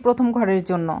শুধুমাত্র এই প্রথম ঘরের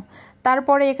জন্য।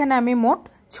 তারপরে এখানে আমি মোট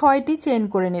 6টি চেন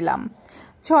করে নিলাম।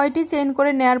 6টি চেন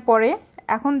করে নেওয়ার পরে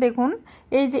এখন দেখুন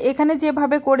এই যে এখানে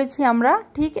যেভাবে করেছি আমরা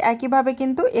ঠিক একইভাবে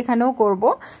কিন্তু এখানেও করব,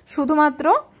 শুধুমাত্র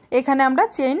এখানে আমরা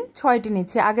চেন 6টি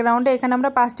নিচ্ছি। আগের রাউন্ডে এখানে আমরা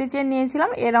 5টি চেন নিয়েছিলাম,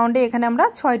 এই রাউন্ডে এখানে আমরা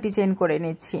 6টি চেন করে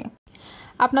নিচ্ছি।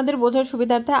 আপনাদের বোঝার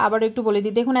সুবিধার্থে আবার একটু বলে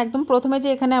দিই। দেখুন একদম প্রথমে যে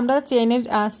এখানে আমরা চেনের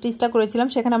স্টিচটা করেছিলাম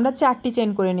সেখানে আমরা 4টি চেন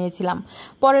করে নিয়েছিলাম,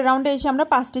 পরের রাউন্ডে এসে আমরা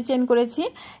 5টি চেন করেছি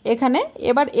এখানে।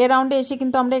 এবার এ রাউন্ডে এসে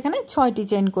কিন্তু আমরা এখানে 6টি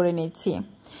চেন করে নিচ্ছি।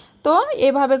 তো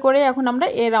এভাবে করে এখন আমরা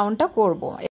এ রাউন্ডটা করব।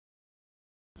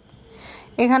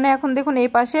 এখানে এখন দেখুন এই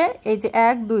পাশে এই যে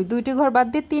 1 2 দুইটি ঘর বাদ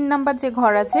দিয়ে 3 নাম্বার যে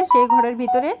ঘর আছে সেই ঘরের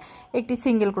ভিতরে একটি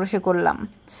সিঙ্গেল ক্রোশে করলাম।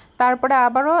 তারপরে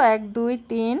আবারও 1 2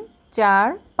 3 4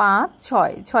 5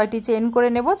 6 6টি চেন করে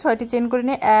নেব। 6টি চেন করে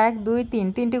নিয়ে 1 2 3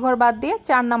 তিনটি ঘর বাদ দিয়ে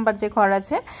 4 নাম্বার যে ঘর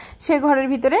আছে সেই ঘরের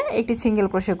ভিতরে একটি সিঙ্গেল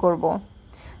ক্রোশে করব।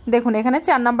 দেখুন এখানে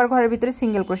 4 নাম্বার ঘরের ভিতরে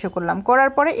সিঙ্গেল ক্রোশে করলাম। করার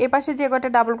পরে এই পাশে যে কয়টা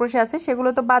ডাবল ক্রোশে আছে সেগুলো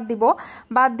তো বাদ দিব,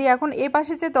 বাদ দিয়ে এখন এই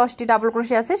পাশে যে 10টি ডাবল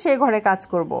ক্রোশে আছে সেই ঘরে কাজ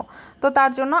করব। তো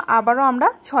তার জন্য আবারও আমরা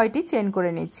 6টি চেন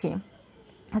করে নিচ্ছি।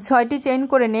 6টি চেন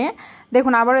করে নিয়ে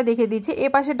দেখুন আবারও দেখিয়ে দিচ্ছি এই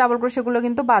পাশের ডাবল ক্রোশেগুলো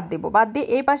কিন্তু বাদ দিব, বাদ দিয়ে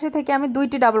এই পাশে থেকে আমি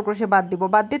 2টি ডাবল ক্রোশে বাদ দিব,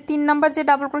 বাদ দিয়ে 3 নাম্বার যে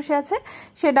ডাবল ক্রোশে আছে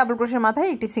সেই ডাবল ক্রোশের মাথায়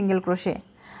একটি সিঙ্গেল ক্রোশে।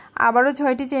 আবারও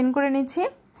 6টি চেন করে নিচ্ছি।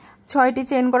 6টি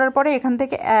চেন করার পরে এখান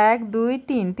থেকে 1 2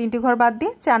 3 তিনটি ঘর বাদ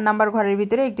দিয়ে 4 নাম্বার ঘরের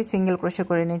ভিতরে একটি সিঙ্গেল ক্রোশে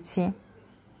করে নিচ্ছি।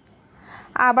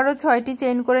 আবারও 6টি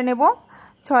চেন করে নেব।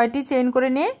 6টি চেন করে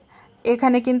নিয়ে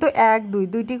এখানে কিন্তু 1 2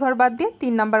 দুইটি ঘর বাদ দিয়ে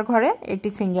 3 নাম্বার ঘরে একটি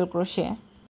সিঙ্গেল ক্রোশে।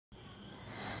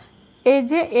 এই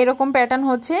যে এরকম প্যাটার্ন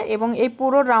হচ্ছে এবং এই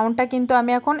পুরো রাউন্ডটা কিন্তু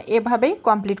আমি এখন এভাবেই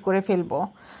কমপ্লিট করে ফেলবো।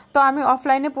 তো আমি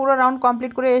অফলাইনে পুরো রাউন্ড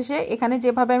কমপ্লিট করে এসে এখানে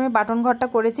যেভাবে আমি বাটন ঘরটা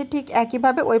করেছি ঠিক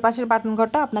একইভাবে ওই পাশের বাটন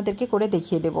ঘরটা আপনাদেরকে করে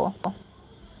দেখিয়ে দেব।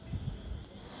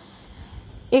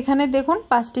 এখানে দেখুন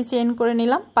 5টি চেন করে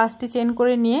নিলাম। 5টি চেন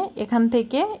করে নিয়ে এখান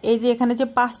থেকে এই যে এখানে যে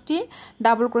 5টি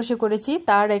ডাবল ক্রোশে করেছি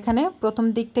তার এখানে প্রথম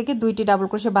দিক থেকে 2টি ডাবল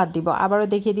ক্রোশে বাদ দিব। আবারও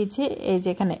দেখিয়ে দিচ্ছি এই যে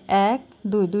এখানে 1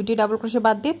 2 দুইটি ডাবল ক্রোশে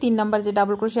বাদ দিয়ে 3 নাম্বার যে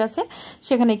ডাবল ক্রোশে আছে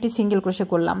সেখানে একটি সিঙ্গেল ক্রোশে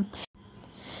করলাম।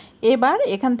 এবার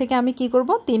এখান থেকে আমি কি করব,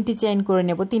 3টি চেইন করে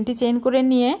নেব। 3টি চেইন করে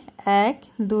নিয়ে 1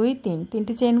 2 3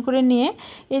 তিনটি চেইন করে নিয়ে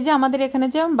এই যে আমাদের এখানে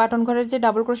যে বাটন ঘরের যে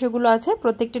ডাবল ক্রোশেগুলো আছে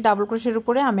প্রত্যেকটি ডাবল ক্রোশের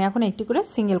উপরে আমি এখন একটি করে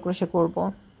সিঙ্গেল ক্রোশে করব।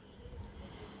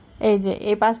 এই যে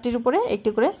এই 5টির উপরে একটি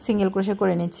করে সিঙ্গেল ক্রোশে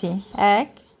করে নিচ্ছি। 1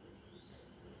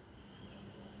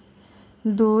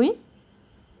 2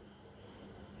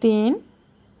 3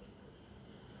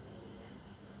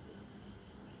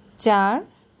 4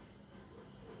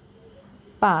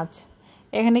 5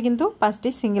 এখানে কিন্তু 5টি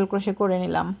সিঙ্গেল ক্রোশে করে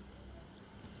নিলাম।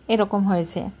 এরকম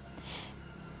হয়েছে।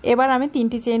 এবার আমি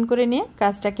 3টি চেইন করে নিয়ে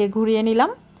কাজটাকে ঘুরিয়ে নিলাম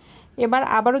এবার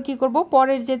আবারও কি করব,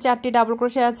 পরের যে 4টি ডাবল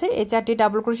ক্রোশে আছে এই 4টি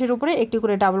ডাবল ক্রোশের উপরে একটি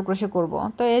করে ডাবল ক্রোশে করব।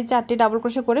 তো এই 4টি ডাবল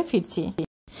ক্রোশে করে ফিরছি।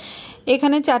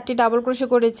 এখানে 4টি ডাবল ক্রোশে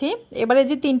করেছি। এবারে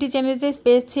যে 3টি চেনের যে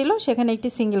স্পেস ছিল সেখানে একটি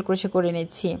সিঙ্গেল ক্রোশে করে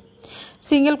নিচ্ছি।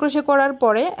 সিঙ্গেল ক্রোশে করার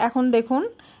পরে এখন দেখুন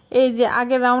এই যে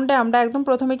আগের রাউন্ডে আমরা একদম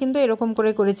প্রথমে কিন্তু এরকম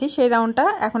করে করেছি, সেই রাউন্ডটা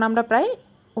এখন আমরা প্রায়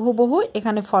হুবহু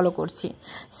এখানে ফলো করছি।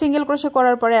 সিঙ্গেল ক্রোশে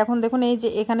করার পরে এখন দেখুন এই যে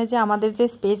এখানে যে আমাদের যে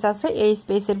স্পেস আছে এই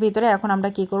স্পেসের ভিতরে এখন আমরা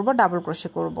কি করব, ডাবল ক্রোশে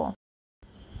করব।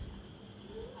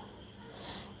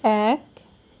 1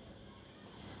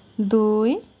 2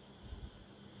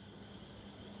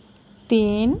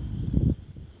 3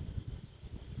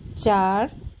 4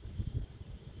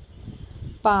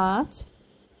 5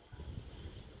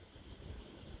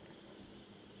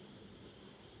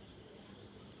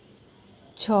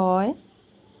 6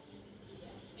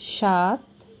 7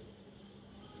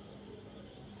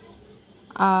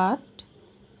 8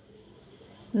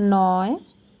 9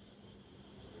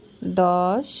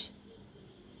 10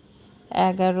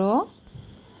 11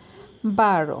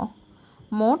 12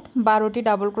 মোট 12টি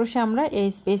ডাবল ক্রোশে আমরা এই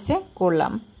স্পেসে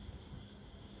করলাম।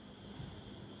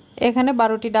 এখানে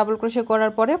 12টি ডাবল ক্রোশে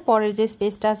করার পরে পরের যে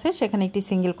স্পেসটা আছে সেখানে একটি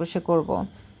সিঙ্গেল ক্রোশে করব।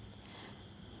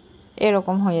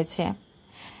 এরকম হয়েছে।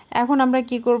 এখন আমরা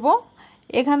কি করব,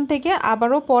 এখান থেকে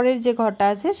আবারও পরের যে ঘরটা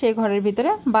আছে সেই ঘরের ভিতরে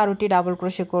 12টি ডাবল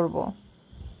ক্রোশে করব।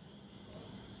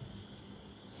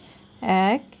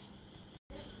 1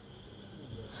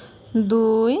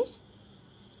 2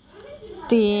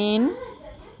 3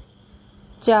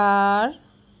 4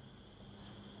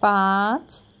 5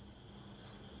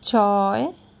 6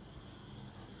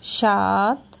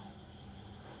 7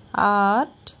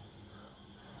 8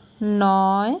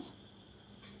 9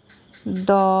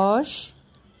 10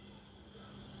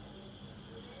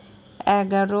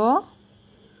 11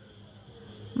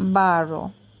 12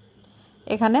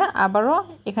 এখানে আবারও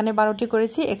এখানে 12টি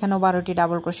করেছি, এখানেও 12টি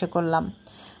ডাবল ক্রোশে করলাম।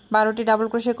 12টি ডাবল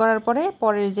ক্রোশে করার পরে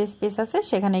পরের যে স্পেস আছে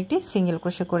সেখানে একটি সিঙ্গেল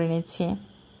ক্রোশে করে নিচ্ছি।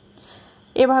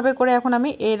 এভাবে করে এখন আমি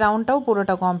এই রাউন্ডটাও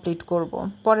পুরোটা কমপ্লিট করব।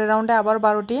 পরের রাউন্ডে আবার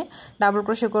 12টি ডাবল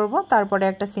ক্রোশে করব, তারপরে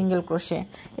একটা সিঙ্গেল ক্রোশে।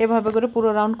 এভাবে করে পুরো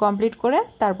রাউন্ড কমপ্লিট করে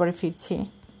তারপরে ফিরছি।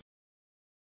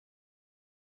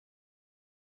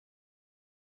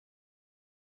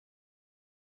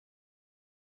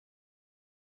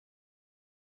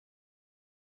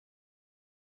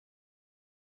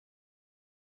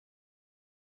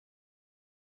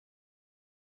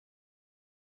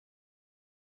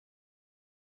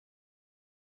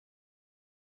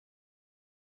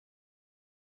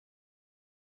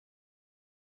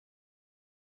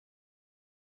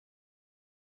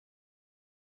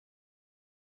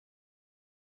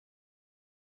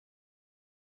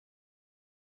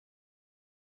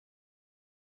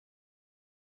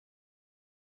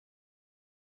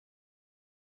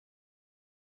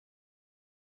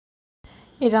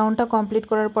 এই রাউন্ডটা কমপ্লিট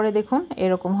করার পরে দেখুন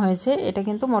এরকম হয়েছে। এটা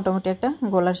কিন্তু মোটামুটি একটা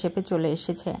গলার শেপে চলে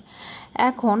এসেছে।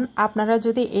 এখন আপনারা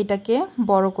যদি এটাকে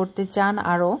বড় করতে চান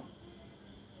আরও,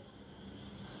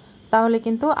 তাহলে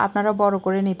কিন্তু আপনারা বড়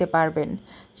করে নিতে পারবেন।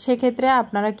 সেক্ষেত্রে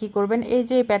আপনারা কি করবেন, এই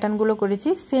যে প্যাটার্নগুলো করেছি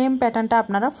সেম প্যাটার্নটা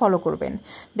আপনারা ফলো করবেন।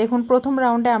 দেখুন প্রথম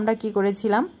রাউন্ডে আমরা কি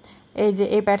করেছিলাম, এই যে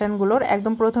এই প্যাটার্নগুলোর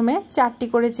একদম প্রথমে 4টি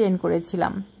করে চেইন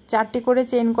করেছিলাম। 4টি করে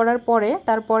চেইন করার পরে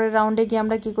তারপরের রাউন্ডে গিয়ে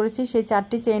আমরা কি করেছি, সেই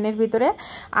 4টি চেইনের ভিতরে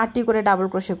 8টি করে ডাবল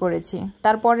ক্রোশে করেছি।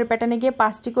 তারপরের প্যাটার্নে গিয়ে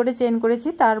 5টি করে চেইন করেছি,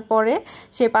 তারপরে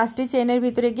সেই 5টি চেইনের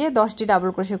ভিতরে গিয়ে 10টি ডাবল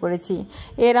ক্রোশে করেছি।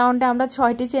 এই রাউন্ডে আমরা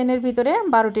 6টি চেইনের ভিতরে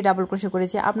 12টি ডাবল ক্রোশে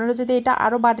করেছি। আপনারা যদি এটা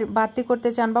আরও বাড়তি করতে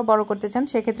চান বা বড় করতে চান,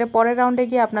 সেক্ষেত্রে পরের রাউন্ডে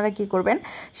গিয়ে আপনারা কি করবেন,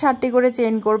 7টি করে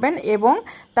চেইন করবেন এবং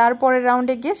তারপরের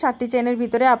রাউন্ডে গিয়ে 7টি চেইনের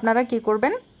ভিতরে আপনারা কি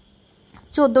করবেন,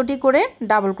 14টি করে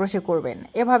ডাবল ক্রোশে করবেন।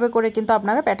 এভাবে করে কিন্তু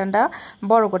আপনারা প্যাটার্নটা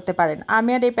বড় করতে পারেন। আমি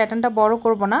আর এই প্যাটার্নটা বড়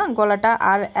করব না, গলাটা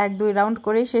আর 1-2 রাউন্ড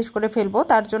করেই শেষ করে ফেলবো।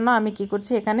 তার জন্য আমি কি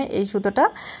করছি, এখানে এই সুতোটা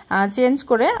চেঞ্জ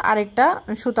করে আরেকটা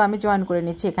সুতো আমি জয়েন করে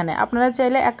নিচ্ছি। এখানে আপনারা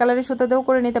চাইলে এক কালারের সুতো দিয়েও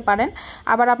করে নিতে পারেন,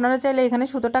 আবার আপনারা চাইলে এখানে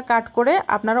সুতোটা কাট করে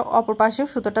আপনারা অপর পাশেও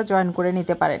সুতোটা জয়েন করে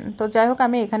নিতে পারেন। তো যাই হোক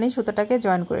আমি এখানেই সুতোটাকে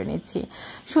জয়েন করে নিচ্ছি।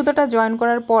 সুতোটা জয়েন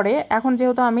করার পরে এখন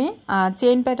যেহেতু আমি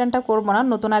চেইন প্যাটার্নটা করব না,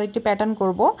 নতুন আরেকটি প্যাটার্ন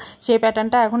করব, সেই প্যাটার্নটা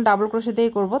এখন ডাবল ক্রোশে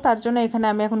দিয়ে করব। তার জন্য এখানে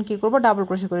আমি এখন কি করব, ডাবল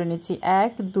ক্রোশে করে নিচ্ছি।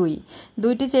 1 2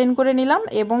 দুইটি চেইন করে নিলাম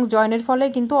এবং জয়েনের ফলে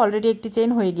কিন্তু অলরেডি একটি চেইন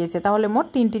হয়ে গিয়েছে, তাহলে মোট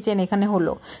 3টি চেইন এখানে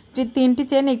হলো। 3টি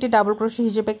চেইন একটি ডাবল ক্রোশে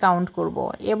হিসেবে কাউন্ট করব।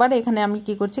 এবার এখানে আমি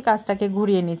কি করছি, কাজটাকে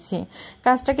ঘুরিয়ে নিচ্ছি।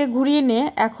 কাজটাকে ঘুরিয়ে নিয়ে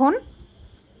এখন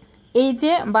এই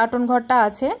যে বাটন ঘরটা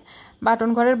আছে, বাটন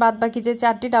ঘরের বাদ বাকি যে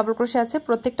 4টি ডাবল ক্রোশে আছে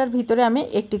প্রত্যেকটার ভিতরে আমি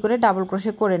একটি করে ডাবল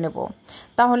ক্রোশে করে নেব।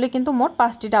 তাহলে কিন্তু মোট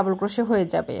 5টি ডাবল ক্রোশে হয়ে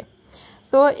যাবে।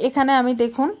 তো এখানে আমি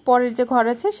দেখুন পরের যে ঘর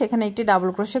আছে সেখানে একটি ডাবল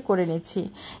ক্রোশে করে নিচ্ছি।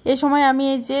 এই সময় আমি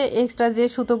এই যে এক্সট্রা যে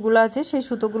সুতোগুলো আছে সেই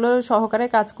সুতোগুলো সহকারে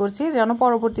কাজ করছি, যেন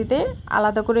পরবর্তীতে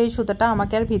আলাদা করে এই সুতোটা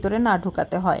আমাকে আর ভিতরে না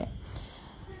ঢুকাতে হয়।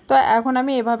 তো এখন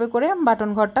আমি এভাবে করে বাটন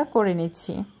ঘরটা করে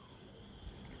নিচ্ছি।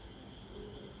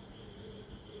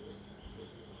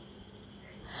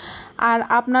 আর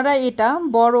আপনারা এটা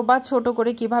বড় বা ছোট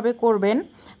করে কিভাবে করবেন,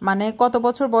 মানে কত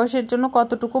বছর বয়সের জন্য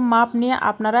কতটুকু মাপ নিয়ে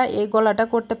আপনারা এই গলাটা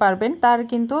করতে পারবেন, তার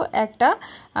কিন্তু একটা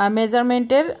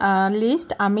মেজারমেন্টের লিস্ট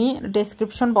আমি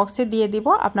ডেসক্রিপশন বক্সে দিয়ে দিব।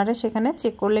 আপনারা সেখানে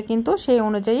চেক করলে কিন্তু সেই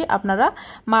অনুযায়ী আপনারা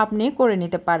মাপ নিয়ে করে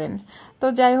নিতে পারেন। তো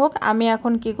যাই হোক, আমি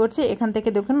এখন কি করছি, এখান থেকে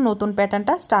দেখুন নতুন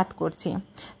প্যাটার্নটা স্টার্ট করছি।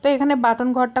 তো এখানে বাটন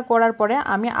ঘরটা করার পরে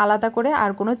আমি আলাদা করে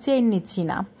আর কোনো চেইন নিচ্ছি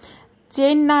না।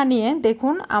 চেইন না নিয়ে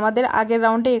দেখুন আমাদের আগের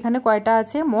রাউন্ডে এখানে কয়টা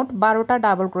আছে, মোট 12টা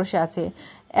ডাবল ক্রোশে আছে।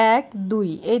 1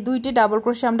 2 এই দুইটি ডাবল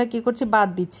ক্রোশে আমরা কি করছি, বাদ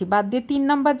দিচ্ছি। বাদ দিয়ে 3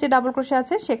 নাম্বার যে ডাবল ক্রোশে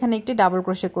আছে সেখানে একটি ডাবল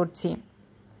ক্রোশে করছি।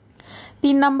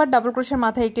 3 নাম্বার ডাবল ক্রোশের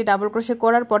মাথায় একটি ডাবল ক্রোশে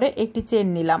করার পরে একটি চেইন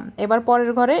নিলাম। এবার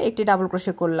পরের ঘরে একটি ডাবল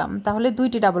ক্রোশে করলাম, তাহলে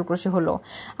 2টি ডাবল ক্রোশে হলো।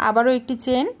 আবারও একটি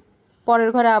চেইন, পরের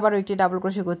ঘরে আবারও একটি ডাবল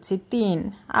ক্রোশে করছি 3,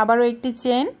 আবারও একটি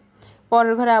চেইন,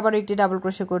 পরের ঘরে আবারও একটি ডাবল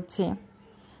ক্রোশে করছি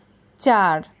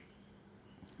 4,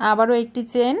 আবারও একটি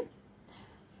চেইন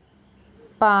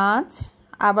 5,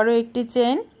 আবারও একটি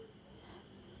চেইন,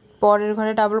 পরের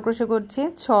ঘরে ডাবল ক্রোশে করছি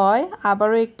 6,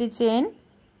 আবারও একটি চেইন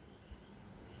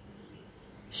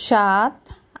 7,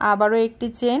 আবারও একটি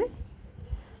চেইন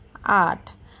 8।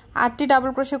 8টি ডাবল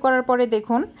ক্রোশে করার পরে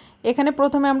দেখুন এখানে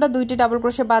প্রথমে আমরা 2টি ডাবল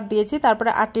ক্রোশে বাদ দিয়েছি, তারপরে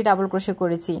 8টি ডাবল ক্রোশে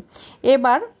করেছি।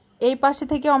 এবার এই পাশে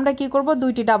থেকে আমরা কি করব,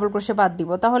 2টি ডাবল ক্রোশে বাদ দিব।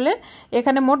 তাহলে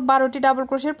এখানে মোট 12টি ডাবল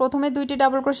ক্রোশের প্রথমে 2টি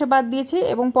ডাবল ক্রোশে বাদ দিয়েছি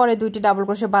এবং পরে 2টি ডাবল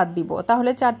ক্রোশে বাদ দিব।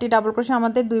 তাহলে 4টি ডাবল ক্রোশে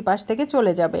আমাদের দুই পাশ থেকে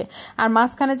চলে যাবে। আর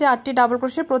মাঝখানে যে 8টি ডাবল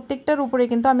ক্রোশে প্রত্যেকটার উপরে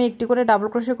কিন্তু আমি একটি করে ডাবল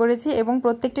ক্রোশে করেছি এবং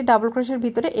প্রত্যেকটি ডাবল ক্রোশের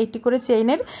ভিতরে একটি করে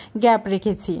চেইনের গ্যাপ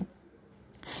রেখেছি।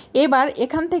 এবার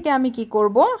এখান থেকে আমি কি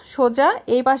করব, সোজা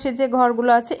এই পাশে যে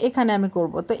ঘরগুলো আছে এখানে আমি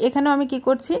করব। তো এখানেও আমি কি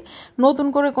করছি, নতুন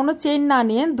করে কোনো চেইন না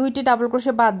নিয়ে 2টি ডাবল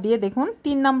ক্রোশে বাদ দিয়ে দেখুন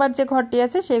 3 নাম্বার যে ঘরটি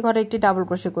আছে সেই ঘরে একটি ডাবল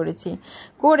ক্রোশে করেছি।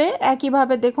 করে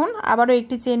একইভাবে দেখুন আবারও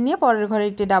একটি চেইন নিয়ে পরের ঘরে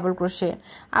একটি ডাবল ক্রোশে,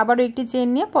 আবারও একটি চেইন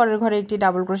নিয়ে পরের ঘরে একটি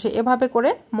ডাবল ক্রোশে, এভাবে করে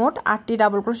মোট 8টি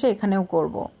ডাবল ক্রোশে এখানেও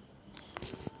করব।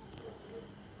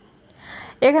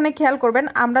 এখানে খেয়াল করবেন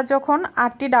আমরা যখন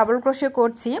 8টি ডাবল ক্রোশে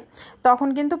করছি তখন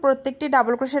কিন্তু প্রত্যেকটি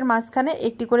ডাবল ক্রোশের মাঝখানে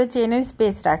একটি করে চেইনের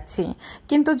স্পেস রাখছি,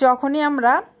 কিন্তু যখনই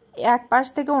আমরা এক পাশ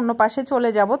থেকে অন্য পাশে চলে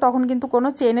যাব তখন কিন্তু কোনো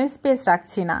চেইনের স্পেস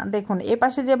রাখছি না। দেখুন এ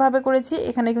পাশে যেভাবে করেছি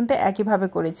এখানে কিন্তু একইভাবে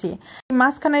করেছি।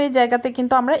 মাঝখানের এই জায়গাতে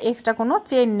কিন্তু আমরা এক্সট্রা কোনো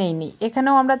চেইন নেইনি,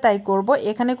 এখানেও আমরা তাই করব।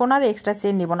 এখানে কোনো আর এক্সট্রা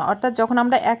চেইন নিব না, অর্থাৎ যখন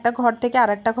আমরা একটা ঘর থেকে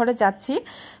আরেকটা ঘরে যাচ্ছি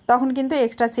তখন কিন্তু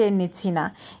এক্সট্রা চেইন নিচ্ছি না।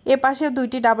 এ পাশে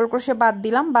 2টি ডাবল ক্রোশে বাদ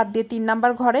দিলাম, বাদ দিয়ে 3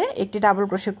 নাম্বার ঘরে একটি ডাবল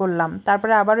ক্রোশে করলাম,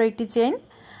 তারপরে আবারও একটি চেইন,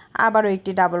 আবারও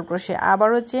একটি ডাবল ক্রোশে,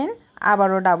 আবারও চেইন,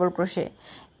 আবারও ডাবল ক্রোশে,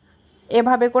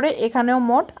 এভাবে করে এখানেও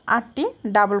মোট 8টি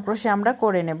ডাবল ক্রোশে আমরা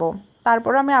করে নেব।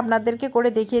 তারপর আমি আপনাদেরকে করে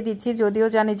দেখিয়ে দিচ্ছি, যদিও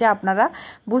জানি যে আপনারা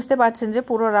বুঝতে পারছেন যে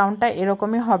পুরো রাউন্ডটা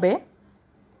এরকমই হবে।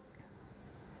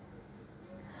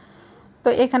 তো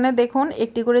এখানে দেখুন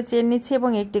একটি করে চেইন নিচ্ছি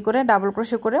এবং একটি করে ডাবল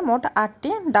ক্রোশে করে মোট 8টি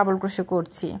ডাবল ক্রোশে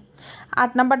করছি।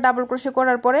 8 নাম্বার ডাবল ক্রোশে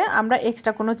করার পরে আমরা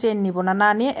এক্সট্রা কোনো চেইন নিব না, না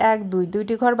নিয়ে 1 2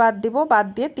 দুইটি ঘর বাদ দিব, বাদ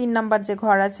দিয়ে 3 নাম্বার যে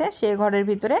ঘর আছে সেই ঘরের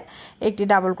ভিতরে একটি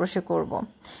ডাবল ক্রোশে করব।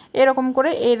 এরকম করে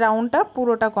এই রাউন্ডটা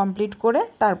পুরোটা কমপ্লিট করে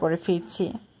তারপরে ফিরছি।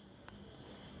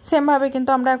 সেমভাবে কিন্তু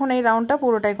আমরা এখন এই রাউন্ডটা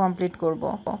পুরোটাই কমপ্লিট করব।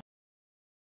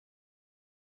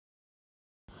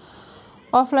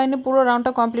 অফলাইনে পুরো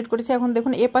রাউন্ডটা কমপ্লিট করেছি। এখন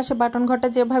দেখুন এ পাশে বাটন ঘরটা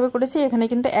যেভাবে করেছি এখানে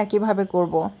কিন্তু একইভাবে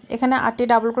করব। এখানে 8টি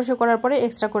ডাবল ক্রোশে করার পরে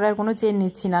এক্সট্রা করে আর কোনো চেইন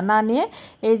নিচ্ছি না, না নিয়ে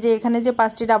এই যে এখানে যে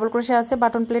 5টি ডাবল ক্রোশে আছে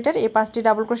বাটন প্লেটের, এই 5টি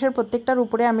ডাবল ক্রোশের প্রত্যেকটার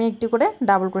উপরে আমি একটি করে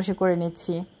ডাবল ক্রোশে করে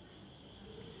নিচ্ছি।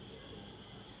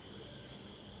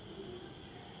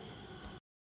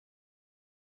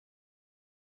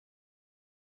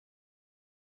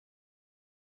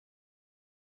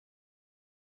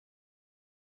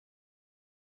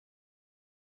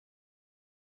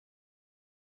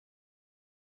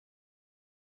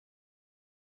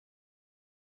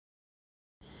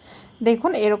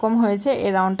 দেখুন এরকম হয়েছে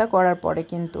এই রাউন্ডটা করার পরে।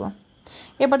 কিন্তু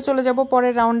এবার চলে যাব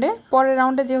পরের রাউন্ডে। পরের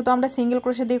রাউন্ডে যেহেতু আমরা সিঙ্গেল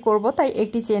ক্রোশে দিয়ে করব তাই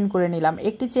একটি চেইন করে নিলাম,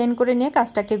 একটি চেইন করে নিয়ে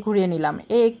কাজটাকে ঘুরিয়ে নিলাম।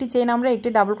 এই একটি চেইন আমরা একটি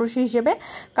ডাবল ক্রোশে হিসেবে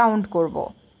কাউন্ট করব।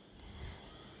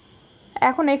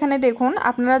 এখন এখানে দেখুন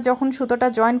আপনারা যখন সুতোটা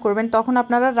জয়েন করবেন তখন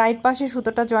আপনারা রাইট পাশে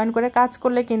সুতোটা জয়েন করে কাজ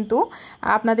করলে কিন্তু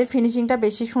আপনাদের ফিনিশিংটা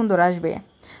বেশি সুন্দর আসবে।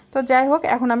 তো যাই হোক,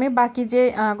 এখন আমি বাকি যে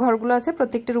ঘরগুলো আছে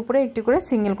প্রত্যেকটির উপরে একটি করে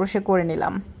সিঙ্গেল ক্রোশে করে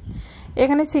নিলাম।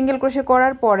 এখানে সিঙ্গেল ক্রোশে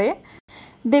করার পরে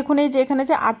দেখুন এই যে এখানে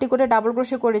যে 8টি করে ডাবল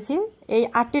ক্রোশে করেছি, এই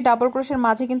 8টি ডাবল ক্রোশের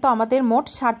মাঝে কিন্তু আমাদের মোট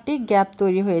 60টি গ্যাপ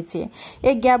তৈরি হয়েছে।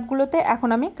 এই গ্যাপগুলোতে এখন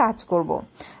আমি কাজ করব।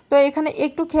 তো এখানে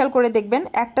একটু খেয়াল করে দেখবেন,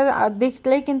 একটা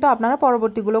দেখলেই কিন্তু আপনারা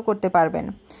পরবর্তীগুলো করতে পারবেন।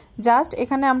 জাস্ট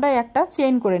এখানে আমরা একটা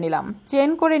চেইন করে নিলাম। চেইন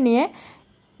করে নিয়ে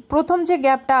প্রথম যে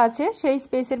গ্যাপটা আছে সেই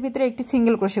স্পেসের ভিতরে একটি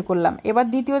সিঙ্গেল ক্রোশে করলাম। এবার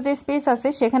দ্বিতীয় যে স্পেস আছে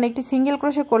সেখানে একটি সিঙ্গেল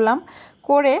ক্রোশে করলাম,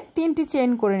 করে 3টি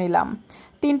চেইন করে নিলাম।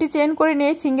 3টি চেইন করে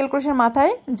নিয়ে সিঙ্গেল ক্রোশের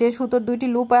মাথায় যে সুতোর 2টি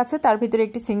লুপ আছে তার ভিতরে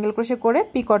একটি সিঙ্গেল ক্রোশে করে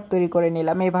পিকট তৈরি করে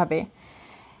নিলাম এভাবে।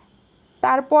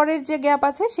 তারপরের যে গ্যাপ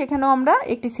আছে সেখানেও আমরা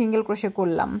একটি সিঙ্গেল ক্রোশে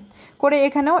করলাম, করে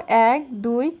এখানেও 1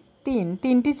 2 3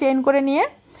 3টি চেইন করে নিয়ে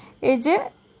এই যে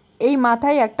এই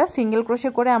মাথায় একটা সিঙ্গেল ক্রোশে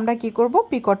করে আমরা কি করব,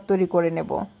 পিকট তৈরি করে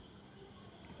নেব।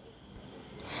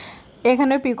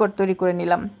 এখানেও পিকট তৈরি করে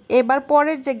নিলাম। এবার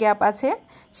পরের যে গ্যাপ আছে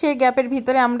সেই গ্যাপের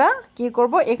ভিতরে আমরা কি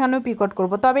করব, এখানেও পিকট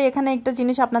করব। তবে এখানে একটা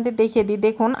জিনিস আপনাদের দেখিয়ে দিই।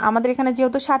 দেখুন আমাদের এখানে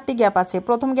যেহেতু 60টি গ্যাপ আছে,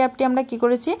 প্রথম গ্যাপটি আমরা কি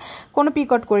করেছি, কোনো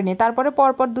পিকট করিনি, তারপরে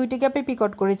পরপর 2টি গ্যাপে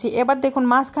পিকট করেছি। এবার দেখুন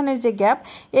মাঝখানের যে গ্যাপ,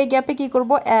 এই গ্যাপে কি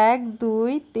করব, 1 2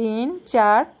 3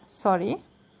 4 সরি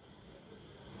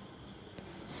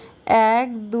 1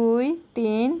 2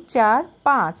 3 4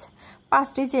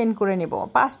 5টি চেইন করে নেব।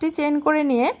 5টি চেইন করে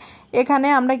নিয়ে এখানে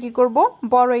আমরা কি করব,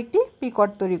 বড় একটি পিকট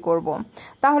তৈরি করব।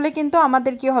 তাহলে কিন্তু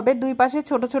আমাদের কি হবে, দুই পাশে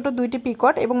ছোট ছোট 2টি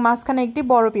পিকট এবং মাঝখানে একটি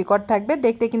বড় পিকট থাকবে,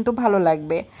 দেখতে কিন্তু ভালো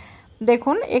লাগবে।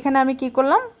 দেখুন এখানে আমি কি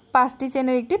করলাম, 5টি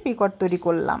চেইনের একটি পিকট তৈরি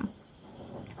করলাম,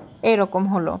 এরকম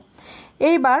হলো।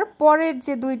 এইবার পরের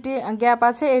যে 2টি গ্যাপ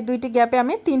আছে এই 2টি গ্যাপে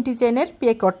আমি 3টি চেইনের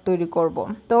পিকট তৈরি করব।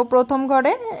 তো প্রথম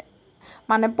ঘরে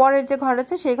মানে পরের যে ঘর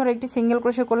আছে সেই ঘরে একটি সিঙ্গেল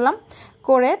ক্রোশে করলাম,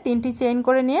 করে 3টি চেইন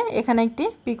করে নিয়ে এখানে একটি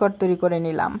পিকট তৈরি করে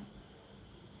নিলাম।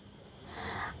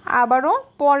 আবারও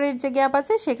পরের যে গ্যাপ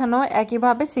আছে সেখানেও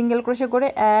একইভাবে সিঙ্গেল ক্রোশে করে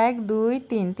 1 2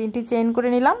 3 3টি চেইন করে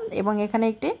নিলাম এবং এখানে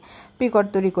একটি পিকট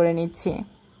তৈরি করে নিচ্ছি।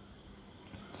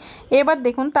 এবার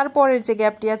দেখুন তারপরের যে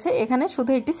গ্যাপটি আছে এখানে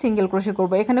শুধু একটি সিঙ্গেল ক্রোশে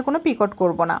করব, এখানে কোনো পিকট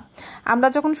করব না। আমরা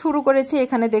যখন শুরু করেছি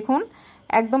এখানে দেখুন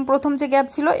একদম প্রথম যে গ্যাপ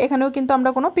ছিল এখানেও কিন্তু আমরা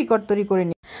কোনো পিকট তৈরি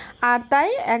করিনি, আর তাই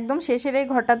একদম শেষের এই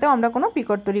ঘরটাতেও আমরা কোনো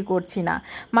পিকট তৈরি করছি না।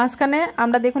 মাঝখানে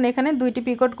আমরা দেখুন এখানে 2টি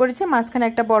পিকট করেছি, মাঝখানে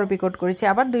একটা বড় পিকট করেছি,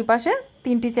 আবার দুই পাশে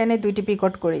 3টি চেইনে 2টি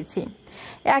পিকট করেছি।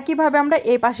 একইভাবে আমরা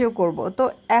এই পাশেও করব। তো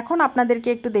এখন আপনাদেরকে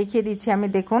একটু দেখিয়ে দিচ্ছি আমি।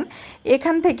 দেখুন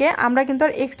এখান থেকে আমরা কিন্তু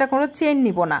আর এক্সট্রা কোনো চেইন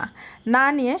নিব না, না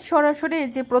নিয়ে সরাসরি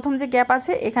যে প্রথম যে গ্যাপ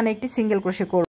আছে এখানে একটি সিঙ্গেল ক্রোশে করব।